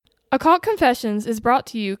Occult Confessions is brought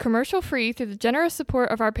to you commercial-free through the generous support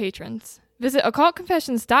of our patrons. Visit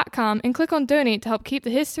occultconfessions.com and click on Donate to help keep the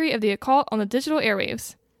history of the occult on the digital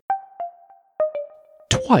airwaves.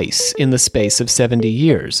 Twice in the space of 70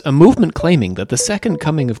 years, a movement claiming that the second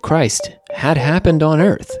coming of Christ had happened on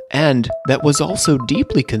Earth, and that was also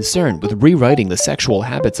deeply concerned with rewriting the sexual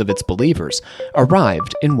habits of its believers,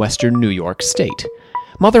 arrived in western New York State.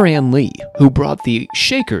 Mother Ann Lee, who brought the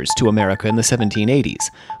Shakers to America in the 1780s,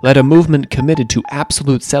 led a movement committed to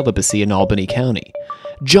absolute celibacy in Albany County.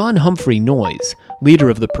 John Humphrey Noyes,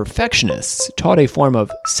 leader of the Perfectionists, taught a form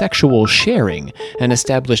of sexual sharing and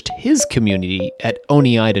established his community at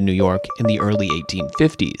Oneida, New York in the early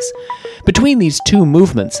 1850s. Between these two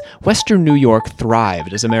movements, Western New York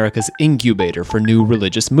thrived as America's incubator for new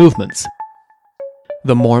religious movements.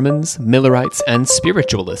 The Mormons, Millerites, and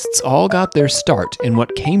Spiritualists all got their start in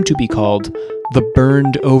what came to be called the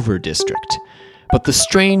Burned Over District. But the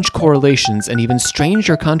strange correlations and even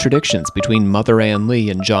stranger contradictions between Mother Ann Lee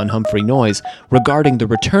and John Humphrey Noyes regarding the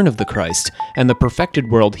return of the Christ and the perfected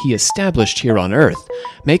world he established here on Earth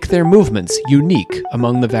make their movements unique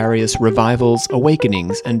among the various revivals,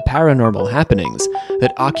 awakenings, and paranormal happenings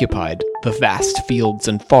that occupied the vast fields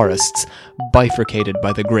and forests bifurcated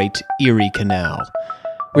by the Great Erie Canal.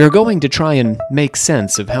 We are going to try and make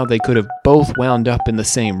sense of how they could have both wound up in the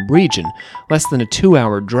same region, less than a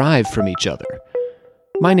 2-hour drive from each other.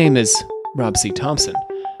 My name is Rob C. Thompson.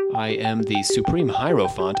 I am the Supreme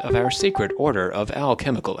Hierophant of our Sacred Order of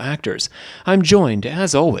Alchemical Actors. I'm joined,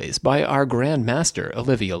 as always, by our Grand Master,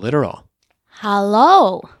 Olivia Litterall.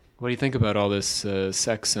 Hello. What do you think about all this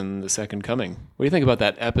sex and the second coming? What do you think about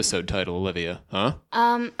that episode title, Olivia? Huh?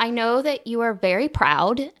 I know that you are very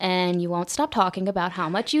proud, and you won't stop talking about how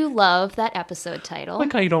much you love that episode title.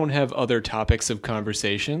 Like I don't have other topics of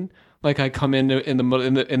conversation. Like I come in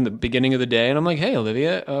the beginning of the day, and I'm like, "Hey,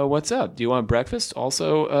 Olivia, what's up? Do you want breakfast?"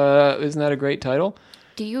 Also, isn't that a great title?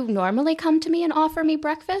 Do you normally come to me and offer me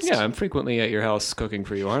breakfast? Yeah, I'm frequently at your house cooking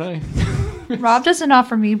for you, aren't I? Rob doesn't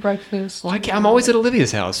offer me breakfast. Well, I'm always at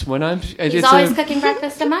Olivia's house when I'm. He's always cooking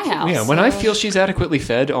breakfast at my house. Yeah, when I feel she's adequately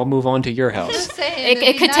fed, I'll move on to your house. Just saying,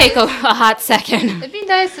 It could take a hot second. It'd be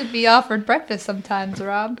nice to be offered breakfast sometimes,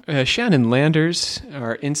 Rob. Shannon Landers,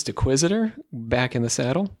 our Instaquisitor, back in the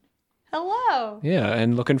saddle. Hello. Yeah,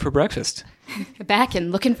 and looking for breakfast. Back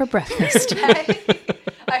and looking for breakfast.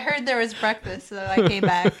 I heard there was breakfast, so I came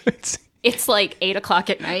back. It's like 8 o'clock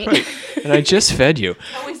at night. Right. And I just fed you.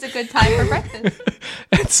 Always a good time for breakfast.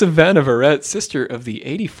 And Savannah Verrett, sister of the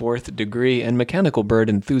 84th degree and mechanical bird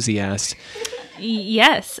enthusiast.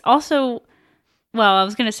 Yes. Also, well, I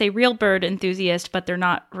was going to say real bird enthusiast, but they're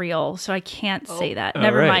not real, so I can't say that.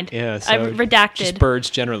 Never right. mind. Yeah, so I've redacted. Just birds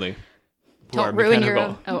generally. Don't ruin your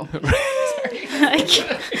own... Oh.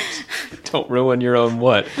 Don't ruin your own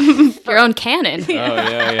what? Your own canon. Oh, yeah,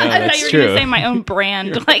 I thought that's you were true. going to say my own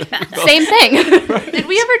brand like that. Same thing. Did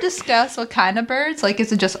we ever discuss what kind of birds? Like,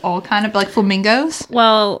 is it just all kind of, like flamingos?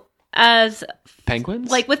 Well, as...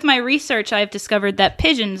 Penguins? Like, with my research, I've discovered that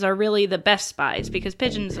pigeons are really the best spies because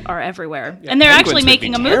pigeons are everywhere. Yeah, and they're penguins actually would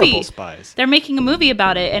making be a movie. terrible spies. They're making a movie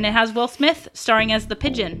about it, and it has Will Smith starring as the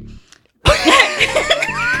pigeon.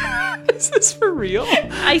 Is this for real?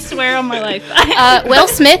 I swear on my life. Will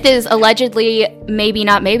Smith is allegedly, maybe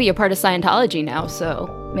not maybe, a part of Scientology now,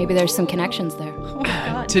 so maybe there's some connections there. Oh my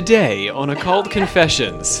God. Today on Occult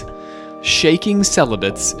Confessions, shaking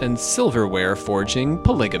celibates and silverware forging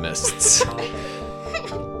polygamists.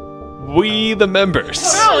 We, the members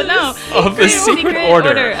Oh, no. of the Secret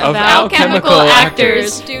Order of Alchemical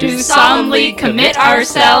Actors, do solemnly commit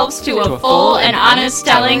ourselves to a full and honest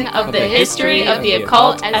telling of the history of the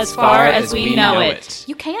occult as far as we know it.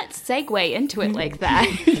 You can't segue into it like that.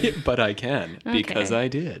 But I can, because I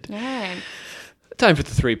did. All right. Time for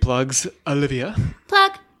the 3 plugs. Olivia.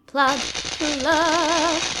 Plug, plug.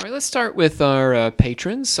 All right, let's start with our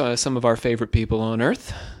patrons, some of our favorite people on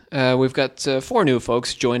Earth. We've got 4 new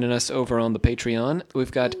folks joining us over on the Patreon.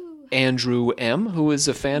 We've got Andrew M., who is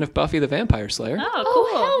a fan of Buffy the Vampire Slayer. Oh,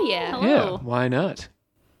 cool. hell yeah. Hello. Yeah, why not?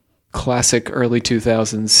 Classic early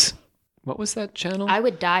 2000s. What was that channel? I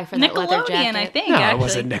would die for that leather jacket. Nickelodeon, I think, No, actually. it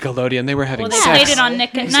wasn't Nickelodeon. They were having Well, they sex. played it on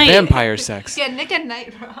Nick at It was Night. vampire sex. Yeah, Nick at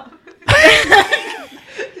Night, Rob.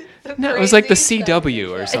 No, it was like the Crazy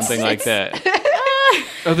CW or something like that.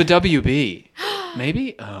 Or the WB.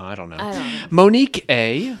 Maybe? Oh, I don't know. I don't know. Monique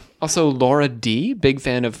A. Also Laura D. Big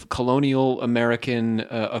fan of colonial American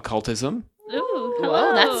occultism. Ooh,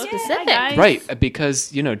 Whoa, that's hello. specific. Hi, guys. Right, because,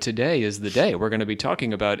 today is the day. We're going to be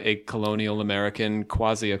talking about a colonial American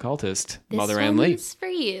quasi-occultist, Mother Ann Lee. This one's for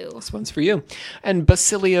you. This one's for you. And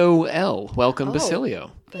Basilio L. Welcome, Oh.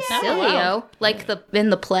 Basilio. Basilio? Like in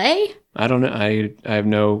the play? I don't know. I have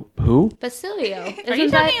no who? Basilio. Are you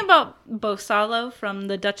talking about Bosalo from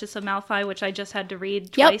The Duchess of Malfoy, which I just had to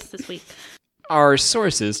read twice this week? Our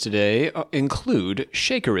sources today include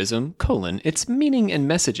Shakerism, its meaning and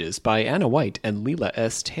messages by Anna White and Leela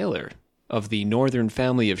S. Taylor of the Northern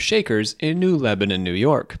Family of Shakers in New Lebanon, New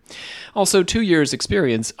York. Also, 2 years'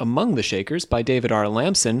 experience among the Shakers by David R.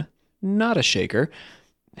 Lamson, not a Shaker.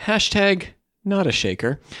 Hashtag not a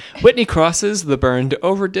Shaker. Whitney Cross's The Burned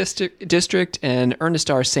Over District, and Ernest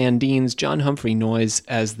R. Sandine's John Humphrey Noyes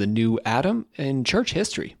as the New Adam in Church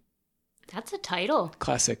History. That's a title.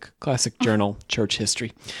 Classic journal, Church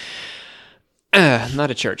History. Not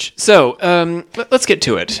a church. So, let's get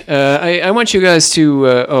to it. I want you guys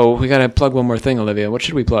to... we gotta plug one more thing, Olivia. What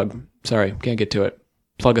should we plug? Sorry, can't get to it.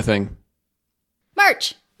 Plug a thing.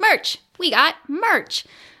 Merch. We got merch.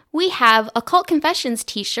 We have Occult Confessions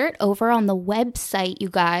t-shirt over on the website, you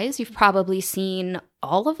guys. You've probably seen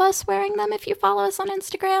all of us wearing them if you follow us on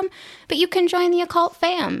Instagram. But you can join the Occult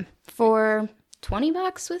fam for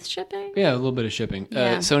 $20 with shipping. Yeah, a little bit of shipping.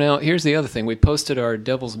 Yeah. So now here's the other thing. We posted our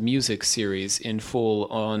Devil's Music series in full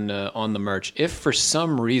on the merch. If for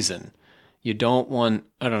some reason you don't want,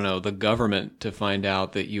 I don't know, the government to find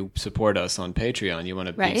out that you support us on Patreon, you want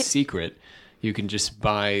to be secret, you can just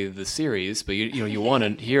buy the series, but you want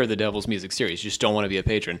to hear the Devil's Music series. You just don't want to be a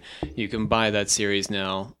patron. You can buy that series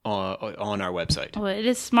now on our website. Well, it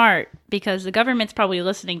is smart because the government's probably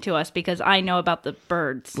listening to us because I know about the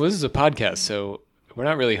birds. Well, this is a podcast, so we're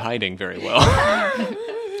not really hiding very well.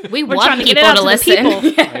 We're trying want to get people it out to to listen.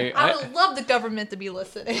 the people. I would love the government to be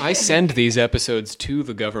listening. I send these episodes to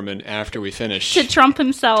the government after we finish. To Trump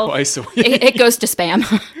himself. Twice a week. It goes to spam.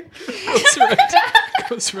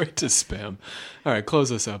 Goes right to spam. All right,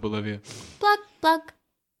 close us up, Olivia. Plug.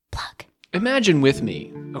 Imagine with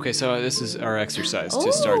me. Okay, so this is our exercise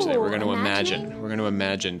to start today. We're going to imagine. We're going to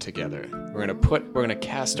imagine together. We're going to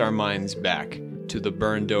cast our minds back to the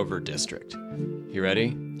burned over district. You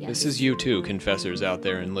ready? Yes. This is you too, confessors out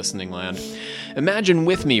there in listening land. Imagine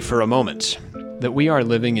with me for a moment that we are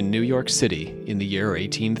living in New York City in the year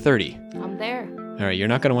 1830. I'm there. All right, you're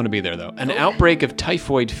not going to want to be there, though. An outbreak of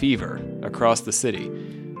typhoid fever across the city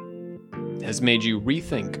has made you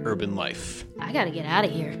rethink urban life. I gotta get out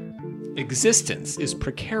of here. Existence is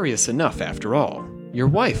precarious enough, after all. Your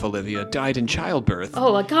wife, Olivia, died in childbirth.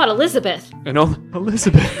 Oh my God, Elizabeth. And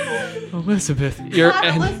Elizabeth.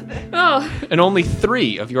 And only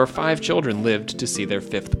 3 of your 5 children lived to see their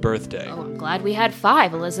 5th birthday. Oh, I'm glad we had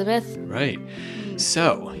 5, Elizabeth. Right.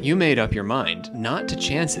 So, you made up your mind not to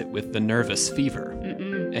chance it with the nervous fever.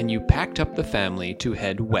 And you packed up the family to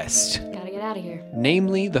head west. Gotta get out of here.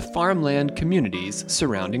 Namely the farmland communities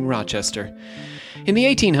surrounding Rochester. In the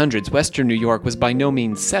 1800s, western New York was by no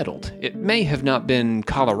means settled. It may have not been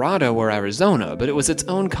Colorado or Arizona, but it was its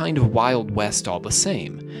own kind of Wild West all the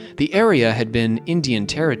same. The area had been Indian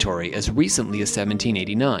territory as recently as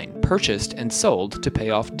 1789, purchased and sold to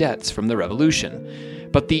pay off debts from the Revolution.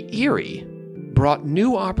 But the Erie brought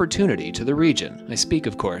new opportunity to the region. I speak,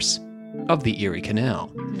 of course, of the Erie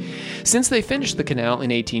Canal. Since they finished the canal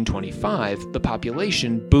in 1825, the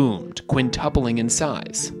population boomed, quintupling in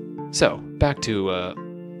size. So, back to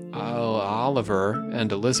Oliver and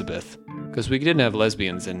Elizabeth, because we didn't have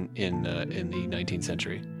lesbians in the 19th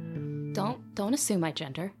century. Don't assume my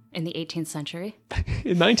gender in the 18th century.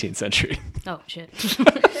 In 19th century. Oh, shit.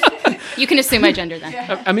 You can assume my gender then.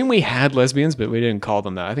 Yeah. I mean, we had lesbians, but we didn't call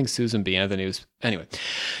them that. I think Susan B. Anthony was... Anyway,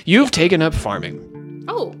 you've taken up farming.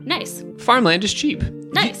 Oh, nice. Farmland is cheap.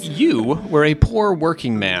 Nice. You were a poor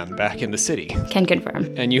working man back in the city. Can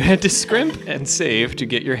confirm. And you had to scrimp and save to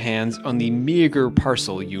get your hands on the meager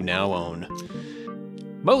parcel you now own.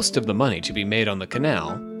 Most of the money to be made on the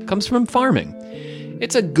canal comes from farming.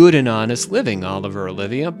 It's a good and honest living, Oliver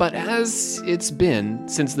Olivia, but as it's been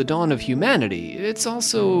since the dawn of humanity, it's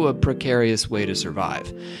also a precarious way to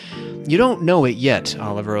survive. You don't know it yet,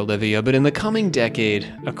 Oliver Olivia, but in the coming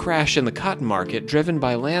decade, a crash in the cotton market driven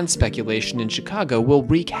by land speculation in Chicago will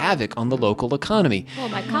wreak havoc on the local economy. Oh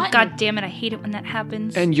my God. God damn it, I hate it when that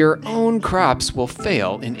happens. And your own crops will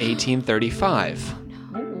fail in 1835.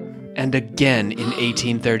 And again in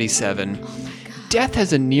 1837. Death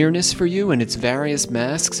has a nearness for you in its various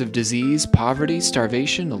masks of disease, poverty,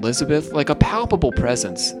 starvation, Elizabeth, like a palpable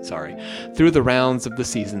presence, through the rounds of the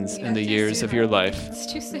seasons and the years of your life.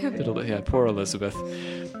 It's too soon. Yeah, poor Elizabeth.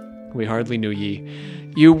 We hardly knew ye.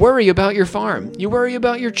 You worry about your farm. You worry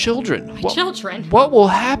about your children. My children? What will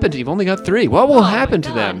happen to you? You've only got 3. What will happen to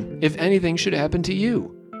God. them if anything should happen to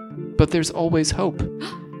you? But there's always hope.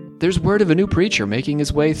 There's word of a new preacher making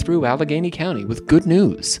his way through Allegheny County with good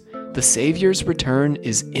news. The Savior's return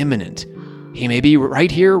is imminent. He may be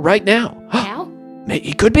right here, right now. Now?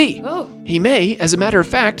 He could be. Oh. He may, as a matter of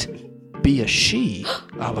fact, be a she,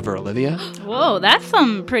 Oliver Olivia. Whoa, that's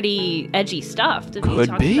some pretty edgy stuff to be Could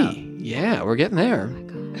talking be. about. Yeah, we're getting there.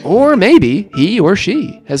 Or maybe he or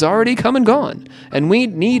she has already come and gone, and we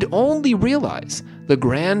need only realize the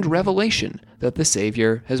grand revelation that the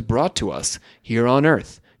Savior has brought to us here on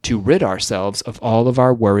earth to rid ourselves of all of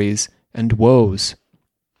our worries and woes.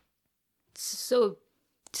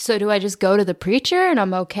 So do I just go to the preacher and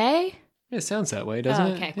I'm okay? It sounds that way, doesn't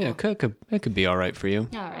it? Okay, Yeah, it could be all right for you.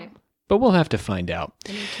 All right. But we'll have to find out.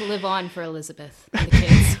 I need to live on for Elizabeth and the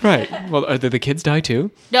kids. Right. Well, did the kids die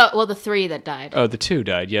too? No, well, the 3 that died. Oh, the 2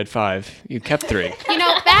 died. You had 5. You kept 3. You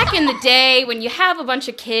know, back in the day when you have a bunch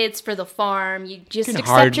of kids for the farm, you just You can accept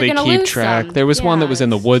hardly you're going to keep lose track. some. There was one that was in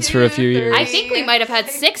the woods for a few years. I think we might have had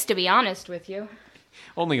 6, to be honest with you.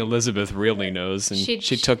 Only Elizabeth really knows, and She-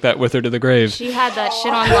 she took that with her to the grave. She had that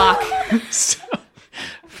shit on lock. So,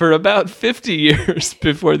 for about 50 years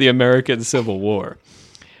before the American Civil War,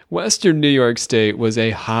 Western New York State was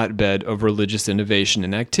a hotbed of religious innovation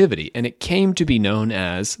and activity, and it came to be known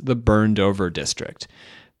as the Burned Over District.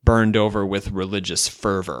 Burned over with religious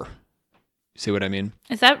fervor. See what I mean?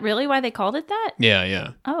 Is that really why they called it that?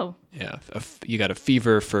 Yeah. Oh. Yeah, you got a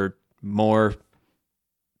fever for more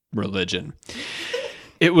religion.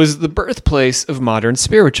 It was the birthplace of modern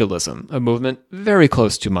spiritualism, a movement very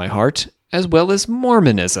close to my heart, as well as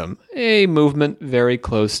Mormonism, a movement very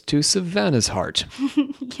close to Savannah's heart.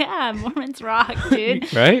 Yeah, Mormons rock,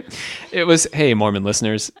 dude. Right? It was, hey, Mormon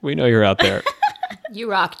listeners, we know you're out there, You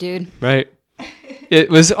rock, dude. right? It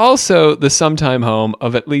was also the sometime home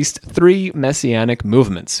of at least 3 messianic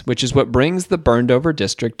movements, which is what brings the Burned Over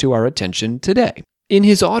District to our attention today. In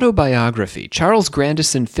his autobiography, Charles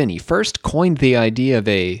Grandison Finney first coined the idea of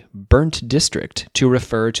a burnt district to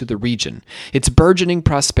refer to the region. Its burgeoning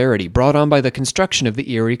prosperity brought on by the construction of the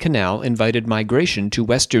Erie Canal invited migration to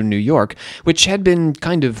western New York, which had been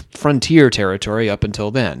kind of frontier territory up until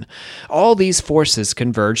then. All these forces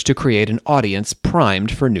converged to create an audience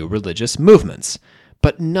primed for new religious movements.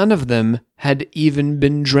 But none of them had even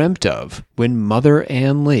been dreamt of when Mother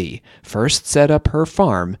Ann Lee first set up her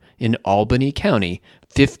farm in Albany County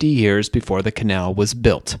 50 years before the canal was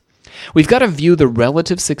built. We've got to view the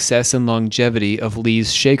relative success and longevity of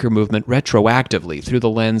Lee's Shaker movement retroactively through the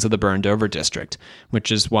lens of the Burned Over District,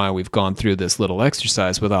 which is why we've gone through this little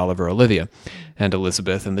exercise with Oliver Olivia and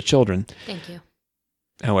Elizabeth and the children. Thank you.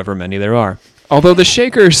 However many there are. Although the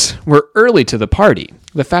Shakers were early to the party,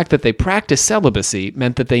 the fact that they practiced celibacy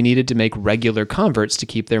meant that they needed to make regular converts to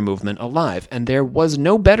keep their movement alive, and there was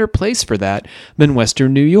no better place for that than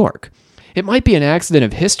Western New York. It might be an accident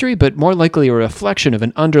of history, but more likely a reflection of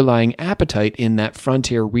an underlying appetite in that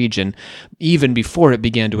frontier region, even before it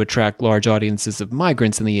began to attract large audiences of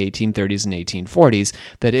migrants in the 1830s and 1840s,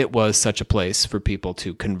 that it was such a place for people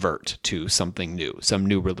to convert to something new, some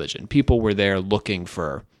new religion. People were there looking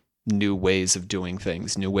for new ways of doing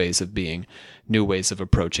things, new ways of being, new ways of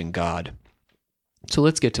approaching God. So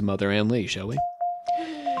let's get to Mother Ann Lee, shall we?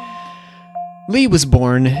 Lee was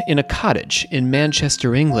born in a cottage in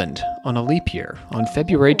Manchester, England, on a leap year, on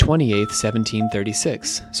February 28th,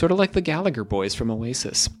 1736, sort of like the Gallagher boys from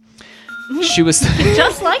Oasis. She was...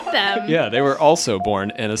 Just like them. Yeah, they were also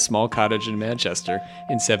born in a small cottage in Manchester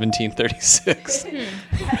in 1736.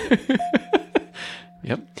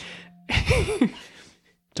 Yep.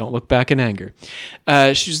 Don't look back in anger.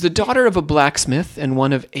 She was the daughter of a blacksmith and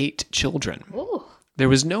one of 8 children. Ooh. There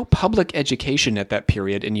was no public education at that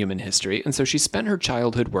period in human history, and so she spent her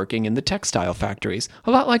childhood working in the textile factories,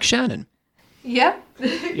 a lot like Shannon. Yep.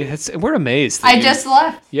 Yeah, we're amazed. that I you- just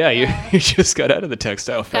left. Yeah, you just got out of the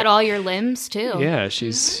textile Got factory. all your limbs, too. Yeah,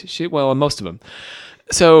 well, most of them.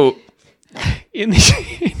 So,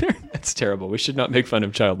 that's terrible. We should not make fun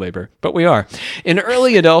of child labor, but we are. In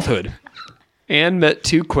early adulthood, Anne met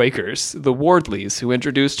 2 Quakers, the Wardleys, who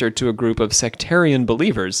introduced her to a group of sectarian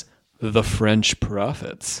believers, the French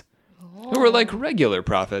Prophets, who were like regular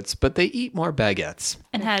prophets, but they eat more baguettes.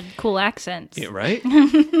 And had cool accents. Yeah, right?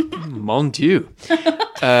 Mon Dieu.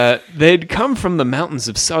 They'd come from the mountains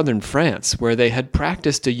of southern France, where they had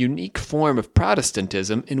practiced a unique form of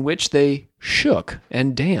Protestantism in which they shook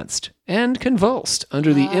and danced and convulsed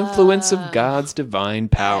under the influence of God's divine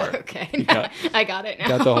power. Okay. You got, I got it now.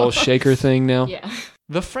 got the whole shaker thing now? Yeah.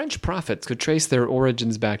 The French prophets could trace their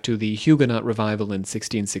origins back to the Huguenot revival in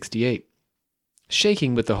 1668.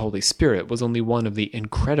 Shaking with the Holy Spirit was only one of the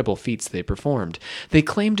incredible feats they performed. They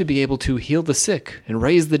claimed to be able to heal the sick and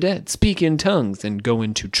raise the dead, speak in tongues, and go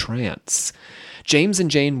into trance. James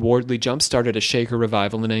and Jane Wardley jump-started a Shaker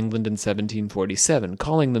revival in England in 1747,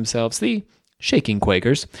 calling themselves the Shaking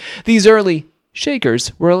Quakers. These early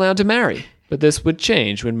Shakers were allowed to marry, but this would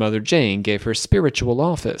change when Mother Jane gave her spiritual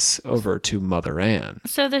office over to Mother Ann.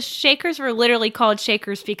 So the Shakers were literally called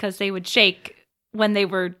Shakers because they would shake when they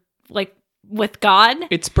were, like, with God?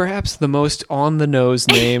 It's perhaps the most on-the-nose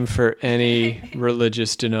name for any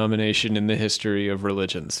religious denomination in the history of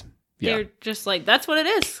religions. Yeah. They're just like, that's what it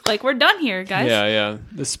is. Like, we're done here, guys. Yeah.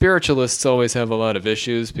 The spiritualists always have a lot of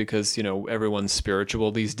issues because, everyone's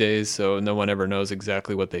spiritual these days, so no one ever knows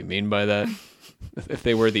exactly what they mean by that. If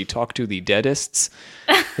they were the talk to the deadists,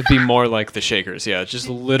 it'd be more like the Shakers. Yeah, it just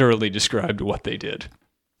literally described what they did.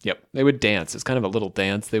 Yep, they would dance. It's kind of a little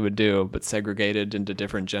dance they would do, but segregated into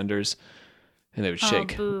different genders, and they would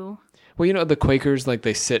shake. Oh, boo. Well, the Quakers, like,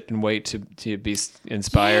 they sit and wait to be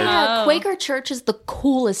inspired. Yeah, Quaker church is the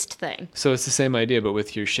coolest thing. So it's the same idea, but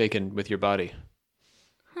with your shaking with your body.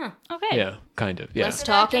 Okay. Yeah, kind of. Yeah. Less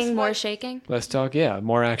talking, more shaking. Less talk, yeah,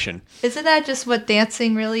 more action. Isn't that just what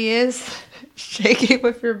dancing really is? Shaking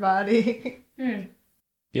with your body.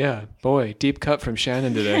 Yeah, boy, deep cut from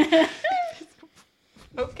Shannon today.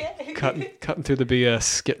 Okay. Cutting through the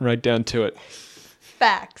BS, getting right down to it.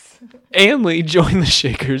 Facts. Ann Lee joined the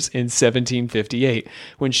Shakers in 1758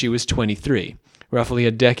 when she was 23, roughly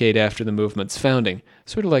a decade after the movement's founding,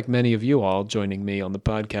 sort of like many of you all joining me on the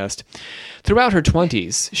podcast. Throughout her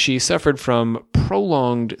 20s, she suffered from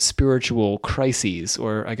prolonged spiritual crises,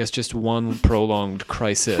 or I guess just one prolonged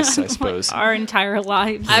crisis, I suppose. Our entire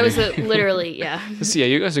lives. I was literally, yeah. So yeah,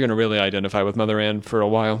 you guys are going to really identify with Mother Ann for a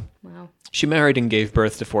while. Wow. She married and gave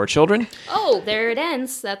birth to 4 children. Oh, there it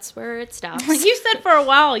ends. That's where it stops. You said for a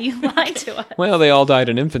while, you lied to us. Well, they all died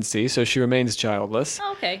in infancy, so she remains childless.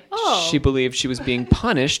 Okay. Oh. She believed she was being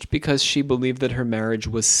punished because she believed that her marriage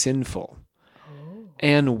was sinful.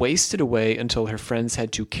 Anne wasted away until her friends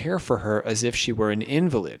had to care for her as if she were an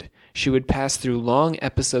invalid. She would pass through long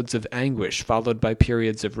episodes of anguish, followed by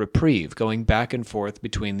periods of reprieve, going back and forth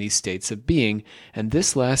between these states of being, and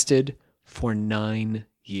this lasted for 9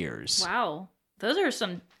 years. Wow. Those are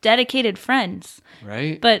some dedicated friends.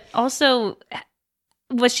 Right? But also,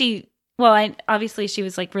 was she... Well, obviously she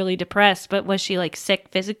was, like, really depressed, but was she, like, sick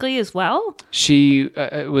physically as well? She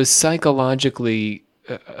was psychologically...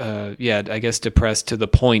 I guess depressed to the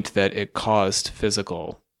point that it caused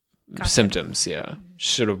physical symptoms. Yeah,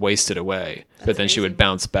 should have wasted away, but then she would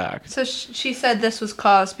bounce back. So she said this was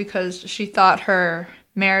caused because she thought her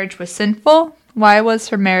marriage was sinful. Why was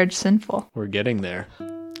her marriage sinful? We're getting there.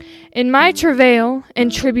 In my travail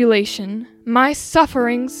and tribulation, my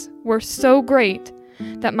sufferings were so great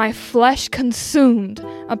that my flesh consumed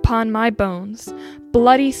upon my bones.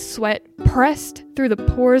 Bloody sweat pressed through the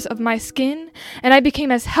pores of my skin, and I became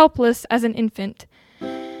as helpless as an infant.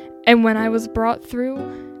 And when I was brought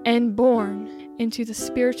through and born into the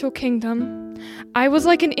spiritual kingdom, I was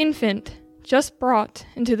like an infant just brought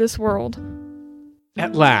into this world.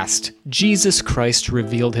 At last, Jesus Christ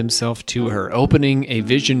revealed himself to her, opening a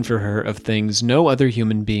vision for her of things no other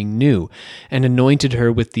human being knew, and anointed her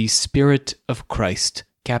with the Spirit of Christ,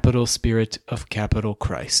 capital Spirit of capital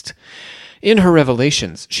Christ. In her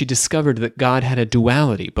revelations, she discovered that God had a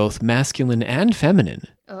duality, both masculine and feminine.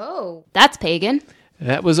 Oh, that's pagan.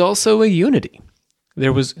 That was also a unity.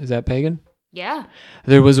 Is that pagan? Yeah.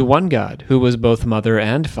 There was one God who was both mother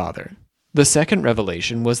and father. The second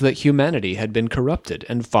revelation was that humanity had been corrupted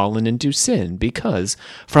and fallen into sin because,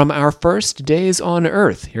 from our first days on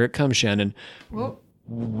earth, here it comes, Shannon.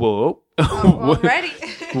 Whoa. Already.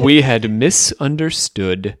 We had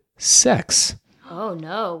misunderstood sex. Oh,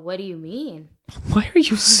 no. What do you mean? Why are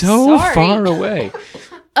you so Sorry. far away?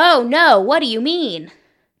 Oh, no. What do you mean?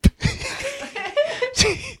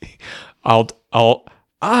 I'll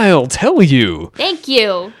tell you. Thank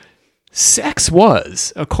you. Sex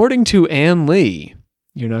was, according to Ann Lee,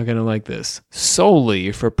 you're not going to like this,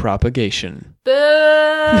 solely for propagation.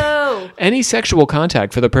 Boo! Any sexual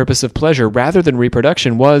contact for the purpose of pleasure rather than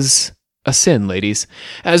reproduction was a sin, ladies.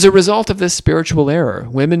 As a result of this spiritual error,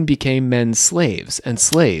 women became men's slaves and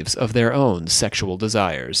slaves of their own sexual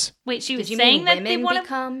desires. Wait, she was Did you saying mean that women they want to...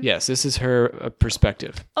 become? Yes, this is her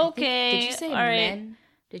perspective. Okay. Did you say all right. men?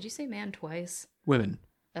 Did you say man twice? Women.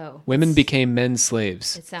 Oh. Women became men's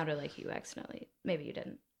slaves. It sounded like you accidentally. Maybe you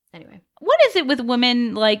didn't. Anyway. What is it with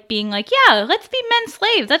women, like, being like, yeah, let's be men's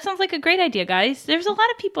slaves? That sounds like a great idea, guys. There's a lot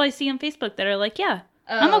of people I see on Facebook that are like, yeah,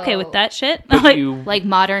 I'm okay with that shit. But Like, Like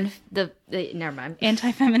modern, never mind.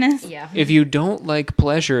 anti-feminist. Yeah. if you don't like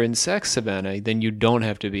pleasure in sex, Savannah, then you don't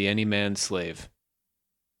have to be any man's slave.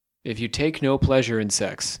 If you take no pleasure in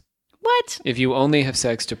sex, What? If you only have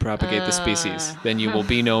sex to propagate the species, then you will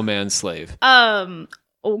be no man's slave.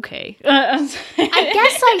 Okay. I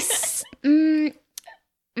guess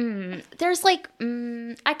there's like,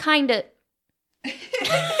 I kind of.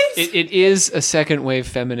 It is a second wave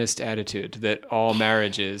feminist attitude that all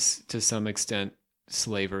marriage is, to some extent,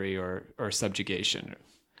 slavery or subjugation.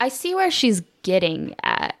 I see where she's getting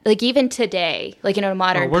at. Like, even today, like in a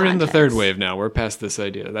modern we're in the context. third wave now. We're past this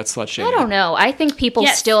idea. That's slut shaming. I don't know. I think people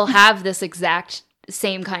Yes. still have this exact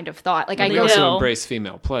same kind of thought. Like, We I also do. embrace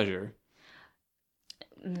female pleasure.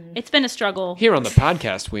 It's been a struggle. Here on the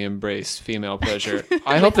podcast, we embrace female pleasure.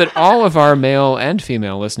 I hope that all of our male and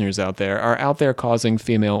female listeners out there causing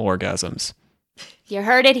female orgasms. You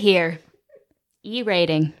heard it here.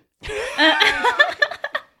 E-rating.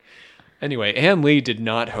 Anyway, Anne Lee did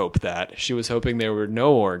not hope that. She was hoping there were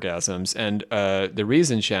no orgasms. And the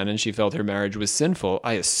reason, Shannon, she felt her marriage was sinful,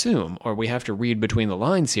 I assume, or we have to read between the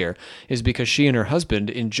lines here, is because she and her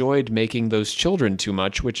husband enjoyed making those children too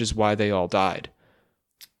much, which is why they all died.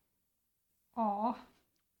 Aw.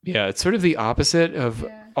 Yeah, it's sort of the opposite of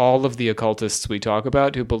all of the occultists we talk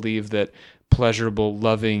about who believe that pleasurable,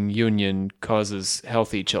 loving union causes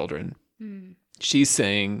healthy children. She's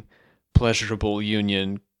saying pleasurable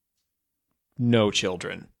union, no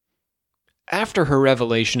children. After her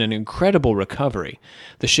revelation and incredible recovery,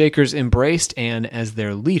 the Shakers embraced Anne as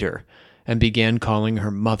their leader and began calling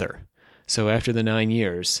her mother. So after the 9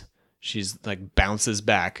 years, she's like bounces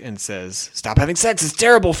back and says, "Stop having sex. It's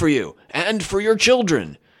terrible for you and for your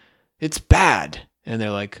children. It's bad." And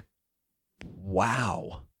they're like,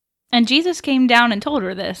 wow. And Jesus came down and told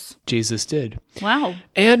her this. Jesus did. Wow.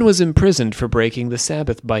 Anne was imprisoned for breaking the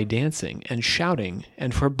Sabbath by dancing and shouting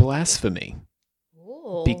and for blasphemy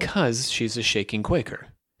because she's a shaking Quaker.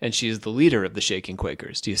 And she is the leader of the shaking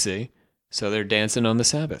Quakers, do you see? So they're dancing on the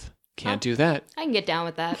Sabbath. Can't do that. I can get down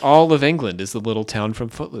with that. All of England is the little town from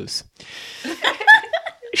Footloose.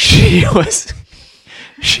 She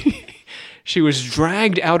was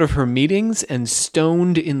dragged out of her meetings and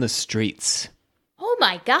stoned in the streets. Oh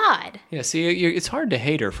my God. Yeah, see, it's hard to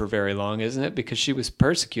hate her for very long, isn't it? Because she was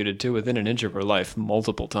persecuted, too, within an inch of her life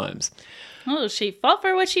multiple times. Oh, she fought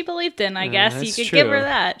for what she believed in, I guess. You That's could true. give her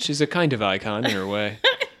that. She's a kind of icon in her way.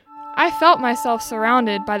 I felt myself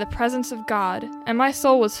surrounded by the presence of God, and my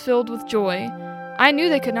soul was filled with joy. I knew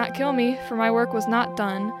they could not kill me, for my work was not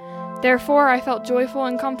done. Therefore, I felt joyful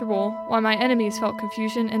and comfortable, while my enemies felt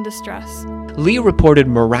confusion and distress. Lee reported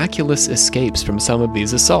miraculous escapes from some of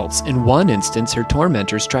these assaults. In one instance, her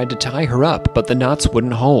tormentors tried to tie her up, but the knots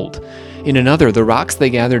wouldn't hold. In another, the rocks they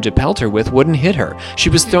gathered to pelt her with wouldn't hit her. She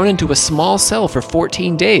was thrown into a small cell for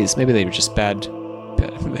 14 days. Maybe they were just bad.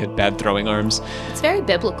 They had bad throwing arms. It's very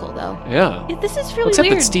biblical, though. Yeah. This is really Except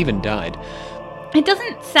weird. that Stephen died. It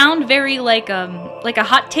doesn't sound very like a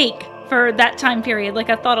hot take for that time period. Like,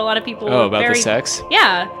 I thought a lot of people Oh, were about very, the sex?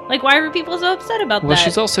 Yeah. Like, why were people so upset about Well, that?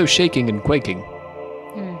 she's also shaking and quaking.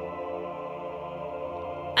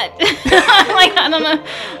 Like, I don't know.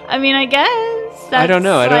 I mean, I guess that's I don't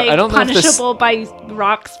know. I don't know if this- punishable by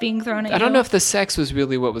rocks being thrown at you. I don't know if the sex was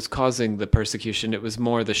really what was causing the persecution. It was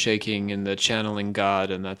more the shaking and the channeling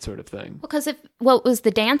God and that sort of thing. Because what was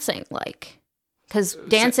the dancing like? Because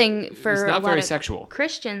dancing for It's a not lot very of sexual.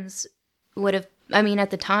 Christians would have, I mean,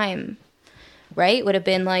 at the time, right, would have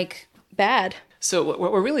been like bad. So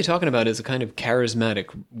what we're really talking about is a kind of charismatic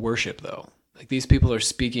worship, though. Like these people are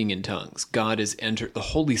speaking in tongues. The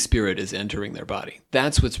Holy Spirit is entering their body.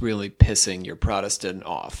 That's what's really pissing your Protestant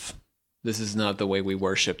off. This is not the way we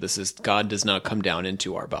worship. God does not come down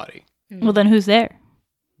into our body. Well, then who's there?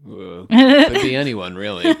 Could be anyone,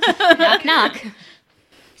 really. Knock, knock.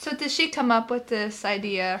 So did she come up with this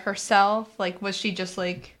idea herself? Like, was she just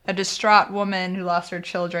like a distraught woman who lost her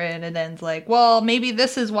children and then's like, well, maybe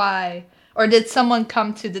this is why? Or did someone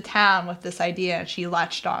come to the town with this idea and she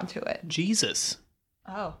latched onto it? Jesus.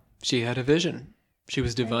 Oh. She had a vision. She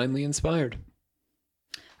was divinely inspired.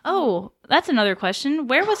 Oh, that's another question.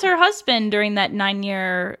 Where was her husband during that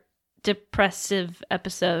 9-year depressive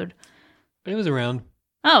episode? It was around,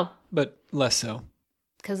 Oh, but less so.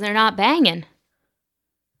 Because they're not banging.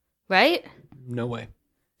 Right? No way.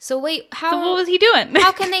 So wait, so how what was he doing?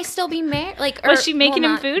 how can they still be married? Like, Was she making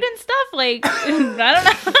him not- food and stuff? Like, I don't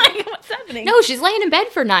know. Like, what's happening? No, she's laying in bed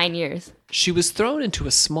for 9 years. She was thrown into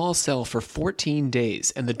a small cell for 14 days,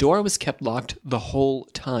 and the door was kept locked the whole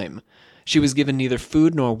time. She was given neither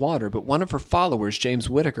food nor water, but one of her followers, James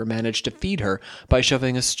Whittaker, managed to feed her by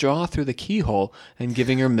shoving a straw through the keyhole and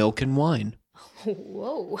giving her milk and wine.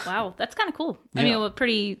 Whoa. Wow, that's kind of cool. Yeah. I mean,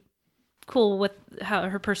 pretty cool with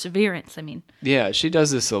her perseverance. I mean, Yeah, she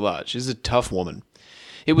does this a lot. She's a tough woman.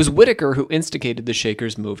 It was Whitaker who instigated the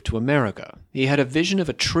Shakers' move to America. He had a vision of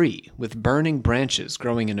a tree with burning branches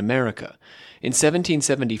growing in America. In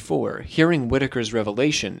 1774, hearing Whitaker's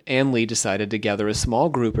revelation, Anne Lee decided to gather a small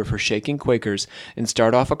group of her shaking Quakers and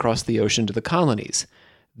start off across the ocean to the colonies.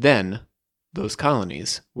 Then, those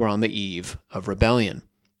colonies were on the eve of rebellion.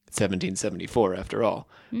 1774, after all.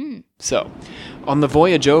 So, on the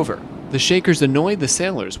voyage over, the Shakers annoyed the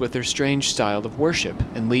sailors with their strange style of worship,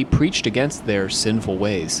 and Lee preached against their sinful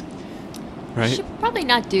ways. Right? Should probably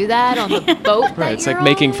not do that on the boat. Right, it's like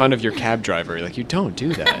making fun of your cab driver. Like, you don't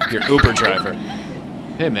do that. Your Uber driver.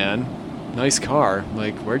 Hey, man, nice car.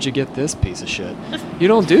 Like, where'd you get this piece of shit? You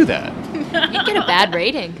don't do that. You get a bad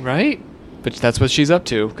rating. Right? But that's what she's up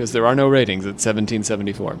to, because there are no ratings at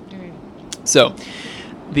 1774. So,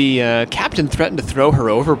 the captain threatened to throw her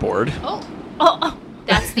overboard. Oh.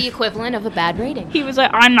 That's the equivalent of a bad rating. He was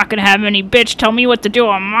like, I'm not going to have any bitch tell me what to do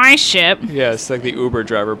on my ship. Yeah, it's like the Uber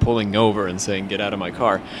driver pulling over and saying, get out of my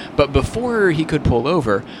car. But before he could pull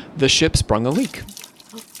over, the ship sprung a leak.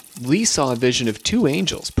 Lee saw a vision of two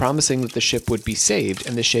angels promising that the ship would be saved,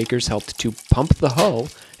 and the Shakers helped to pump the hull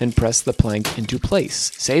and press the plank into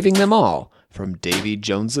place, saving them all from Davy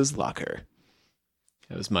Jones's locker.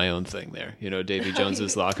 That was my own thing there. You know Davy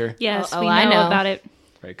Jones's locker? Yes, Oh, we I know know. about it.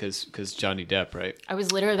 Right, because Johnny Depp, right? I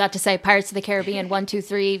was literally about to say Pirates of the Caribbean 1, 2,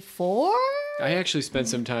 3, 4. I actually spent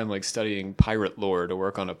some time like studying pirate lore to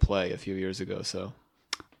work on a play a few years ago, so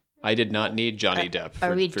I did not need Johnny Depp Are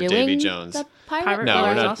for we Davy doing Jones. the pirate? Pirate No, lore we're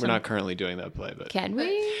is not. awesome. We're not currently doing that play, but Can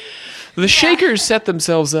we? the Shakers set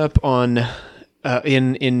themselves up on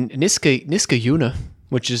in Niskayuna,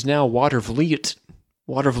 which is now Watervliet.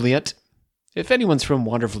 If anyone's from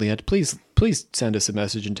Watervliet, please send us a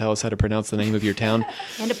message and tell us how to pronounce the name of your town.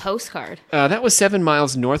 And a postcard. That was 7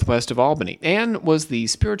 miles northwest of Albany. Anne was the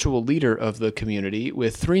spiritual leader of the community,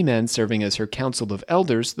 with 3 men serving as her council of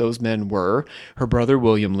elders. Those men were her brother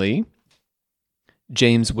William Lee,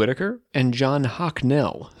 James Whitaker, and John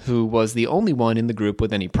Hocknell, who was the only one in the group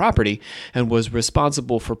with any property and was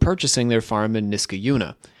responsible for purchasing their farm in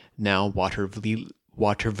Niskayuna, now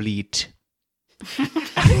Watervliet.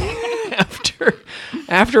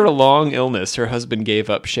 After a long illness, her husband gave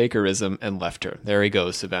up Shakerism and left her. There he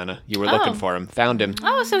goes, Savannah. You were looking for him. Found him.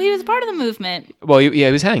 Oh, so he was part of the movement. Well,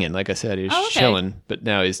 he was hanging, like I said. He was Oh, okay. chilling, but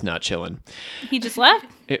now he's not chilling. He just left.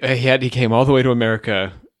 He came all the way to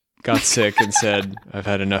America, got sick, and said, I've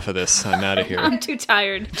had enough of this. I'm out of here. I'm too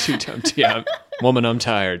tired. Yeah, woman, I'm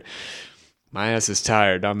tired. My ass is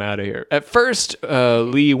tired. I'm out of here. At first,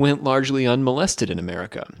 Lee went largely unmolested in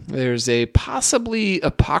America. There's a possibly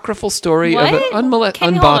apocryphal story of What? an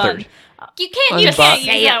Can you hold unbothered. You can't You can't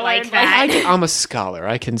say it like that. I'm a scholar.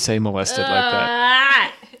 I can say molested like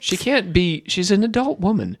that. She can't be. She's an adult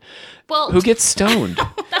woman Well, who gets stoned.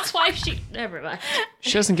 that's why she. Never mind.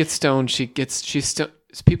 She doesn't get stoned.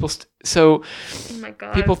 People. So Oh my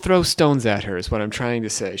god. people throw stones at her. Is what I'm trying to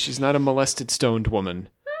say. She's not a molested, stoned woman.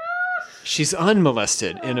 She's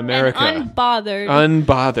unmolested in America. Unbothered.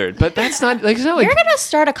 Unbothered. But that's not like, it's not like, You're gonna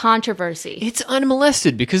start a controversy. it's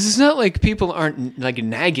unmolested, because it's not like people aren't like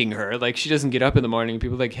nagging her. Like, she doesn't get up in the morning and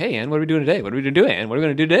people are like, hey, Ann, what are we doing today? What are we going to do, Ann? What are we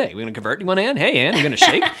going to do today? We're going to convert you, Ann? Hey, Ann, we're going to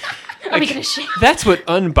shake? Are we gonna shake? That's what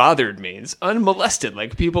unbothered means. Unmolested.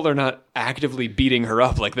 Like, people are not actively beating her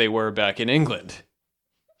up like they were back in England.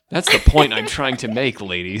 That's the point I'm trying to make,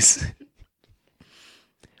 ladies.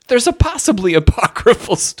 There's a possibly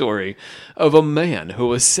apocryphal story of a man who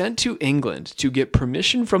was sent to England to get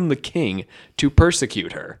permission from the king to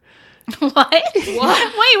persecute her. What? What? Wait,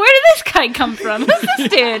 where did this guy come from? Who's this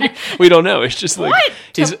dude? We don't know. It's just like, What?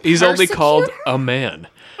 he's only called a man.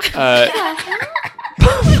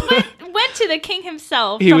 Went to the king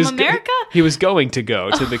himself He from was America? He was going to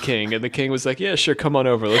go to the king, and the king was like, yeah, sure, come on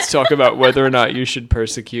over. Let's talk about whether or not you should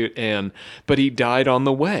persecute Anne. But he died on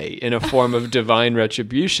the way in a form of divine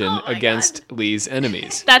retribution against Lee's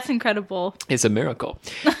enemies. That's incredible. It's a miracle.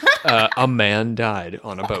 A man died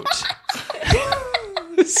on a boat.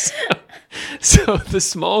 So the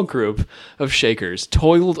small group of Shakers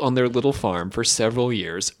toiled on their little farm for several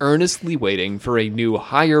years, earnestly waiting for a new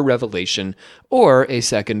higher revelation or a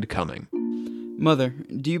second coming. Mother,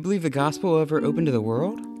 do you believe the gospel will ever open to the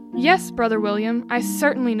world? Yes, Brother William, I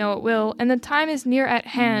certainly know it will, and the time is near at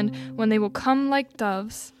hand when they will come like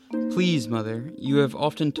doves. Please, Mother, you have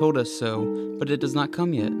often told us so, but it does not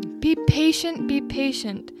come yet. Be patient, be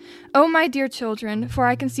patient. Oh, my dear children, for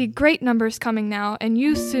I can see great numbers coming now, and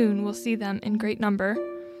you soon will see them in great number.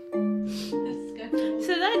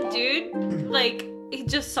 So that dude, like, he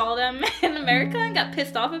just saw them in America and got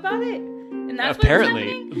pissed off about it? And that's Apparently,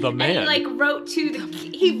 what's happening? the man. And he, like, wrote to the...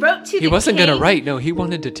 He wrote to the He wasn't king. going to write. No, he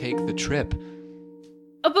wanted to take the trip.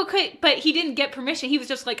 But he didn't get permission. He was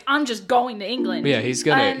just like, I'm just going to England. Yeah, he was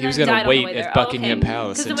gonna wait at Buckingham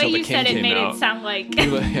Palace until the king came out. Because the way you said it made it sound like...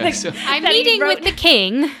 I'm meeting with the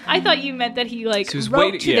king. I thought you meant that he like was wrote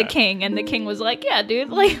waiting- to yeah. the king, and the king was like, yeah, dude.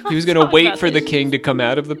 Like He was going to wait for the king to come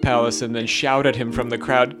out of the palace and then shout at him from the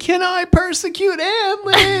crowd, "Can I persecute Anne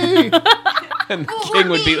Lee?" And the king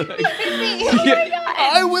would be like,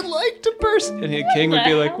 "I would like to persecute." And the king would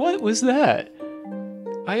be like, "What was that?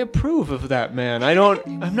 I approve of that man.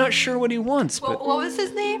 I'm not sure what he wants, but What was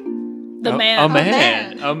his name? The man. a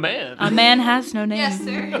man. A man has no name. Yes,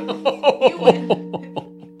 sir. You win.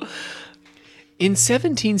 In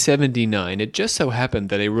 1779, it just so happened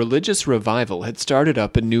that a religious revival had started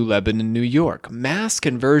up in New Lebanon, New York. Mass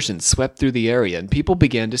conversions swept through the area, and people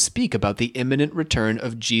began to speak about the imminent return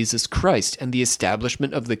of Jesus Christ and the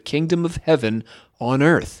establishment of the kingdom of heaven on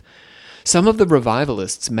earth. Some of the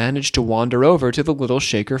revivalists managed to wander over to the Little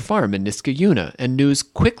Shaker farm in Niskayuna, and news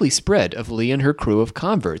quickly spread of Lee and her crew of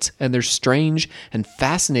converts and their strange and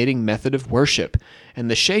fascinating method of worship, and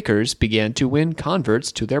the Shakers began to win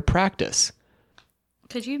converts to their practice.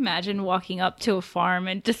 Could you imagine walking up to a farm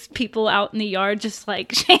and just people out in the yard just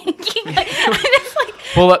like shaking?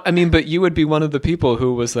 Well, I mean, but you would be one of the people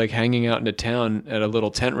who was like hanging out in a town at a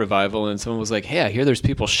little tent revival, and someone was like, "Hey, I hear there's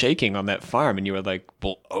people shaking on that farm," and you were like,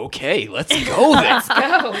 "Well, okay, let's go then." Let's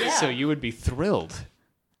go. Yeah. So you would be thrilled.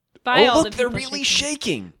 By all Look, the they're people really shaking.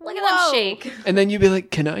 shaking. Look at them shake. And then you'd be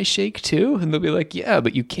like, "Can I shake too?" And they'll be like, "Yeah,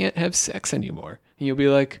 but you can't have sex anymore." And you'll be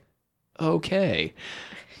like, "Okay,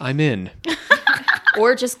 I'm in."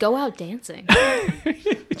 Or just go out dancing.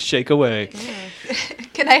 Shake away.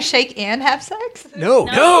 Can I shake and have sex? No.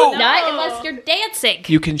 Not unless you're dancing.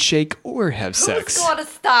 You can shake or have Who's sex. going to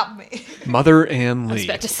stop me? Mother Ann Lee.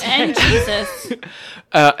 And Jesus.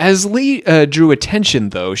 As Lee drew attention,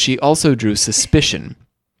 though, she also drew suspicion.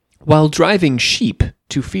 While driving sheep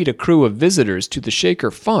to feed a crew of visitors to the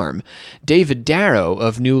Shaker farm, David Darrow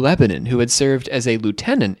of New Lebanon, who had served as a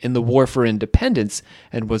lieutenant in the War for Independence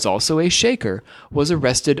and was also a Shaker, was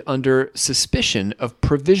arrested under suspicion of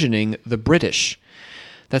provisioning the British.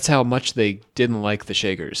 That's how much they didn't like the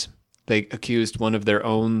Shakers. They accused one of their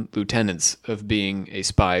own lieutenants of being a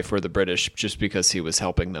spy for the British just because he was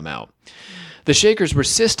helping them out. The Shakers were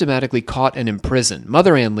systematically caught and imprisoned.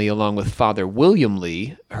 Mother Ann Lee, along with Father William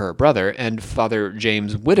Lee, her brother, and Father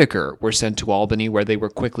James Whitaker, were sent to Albany, where they were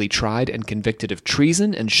quickly tried and convicted of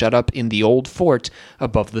treason and shut up in the old fort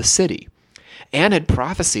above the city. Anne had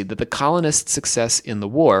prophesied that the colonists' success in the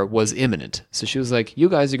war was imminent. So she was like, "You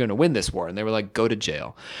guys are going to win this war." And they were like, "Go to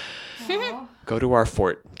jail. Go to our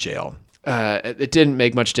fort jail." It didn't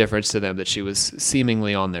make much difference to them that she was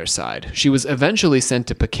seemingly on their side. She was eventually sent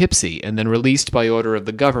to Poughkeepsie and then released by order of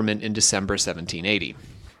the government in December 1780.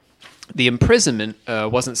 The imprisonment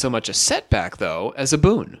wasn't so much a setback, though, as a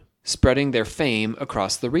boon, spreading their fame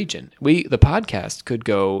across the region. The podcast could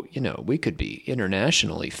go, we could be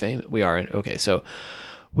internationally famous. We are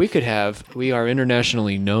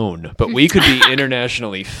internationally known, but we could be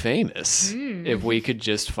internationally famous if we could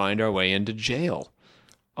just find our way into jail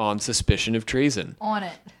on suspicion of treason. On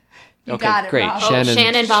it. You Okay, got it, great. Rob.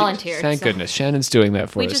 Shannon volunteered. Thank so- goodness. Shannon's doing that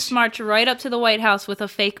for We us. just march right up to the White House with a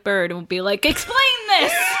fake bird and we'll be like, explain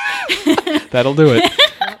this! That'll do it.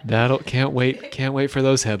 Can't wait for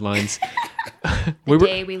those headlines. The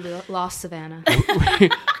day we lost Savannah.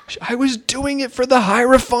 I was doing it for the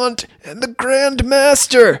Hierophant and the Grand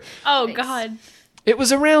Master. Oh, God. It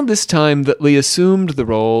was around this time that Lee assumed the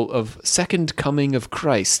role of Second Coming of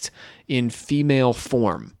Christ in female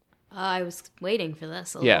form. I was waiting for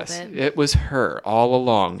this a Yes, little bit. it was her all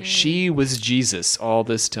along. She was Jesus all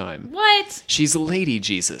this time. What? She's Lady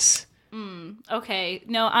Jesus. Okay,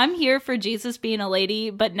 no, I'm here for Jesus being a lady,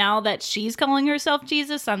 but now that she's calling herself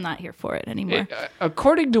Jesus, I'm not here for it anymore.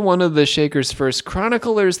 According to one of the Shaker's first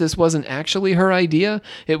chroniclers, this wasn't actually her idea.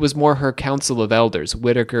 It was more her council of elders,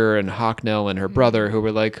 Whitaker and Hocknell and her brother, who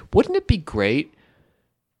were like, wouldn't it be great?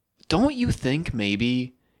 Don't you think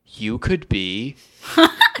maybe you could be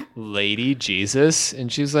Lady Jesus? And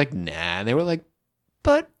she was like, nah. And they were like,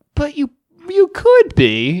 but you could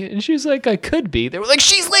be. And she was like, I could be. They were like,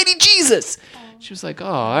 she's Lady Jesus. She was like, oh,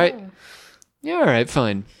 all right. Yeah, all right,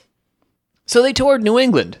 fine. So they toured New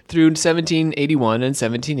England through 1781 and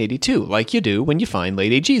 1782, like you do when you find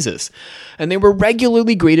Lady Jesus. And they were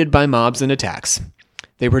regularly greeted by mobs and attacks.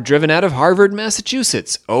 They were driven out of Harvard,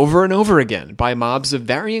 Massachusetts, over and over again by mobs of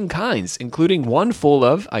varying kinds, including one full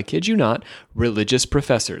of, I kid you not, religious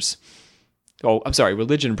professors. Oh, I'm sorry,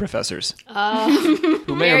 religion professors.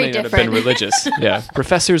 Who may or very may not have been different. religious. Yeah,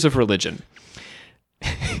 professors of religion.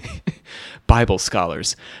 Bible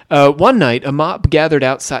scholars. One night, a mob gathered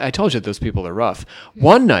outside. I told you those people are rough.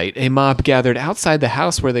 One night, a mob gathered outside the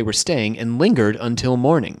house where they were staying and lingered until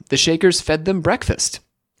morning. The Shakers fed them breakfast.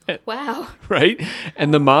 Wow. Right?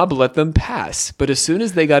 And the mob let them pass. But as soon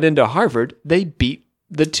as they got into Harvard, they beat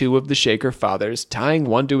the two of the Shaker fathers, tying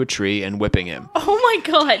one to a tree and whipping him. Oh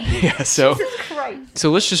my God. Yeah, so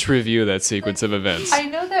let's just review that sequence of events. I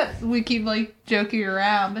know that we keep like joking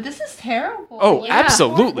around, but this is terrible. Oh, Yeah.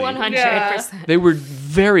 absolutely. 100%. They were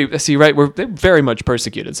they're very much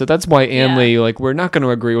persecuted. So that's why Anne Lee, like, we're not going to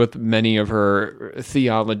agree with many of her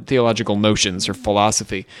theological notions or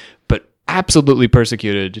philosophy, but absolutely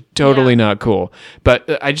persecuted, totally not cool.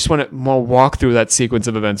 But I just want to walk through that sequence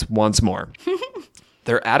of events once more.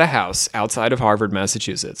 They're at a house outside of Harvard,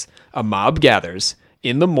 Massachusetts. A mob gathers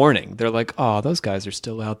in the morning. They're like, oh, those guys are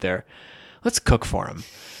still out there. Let's cook for them.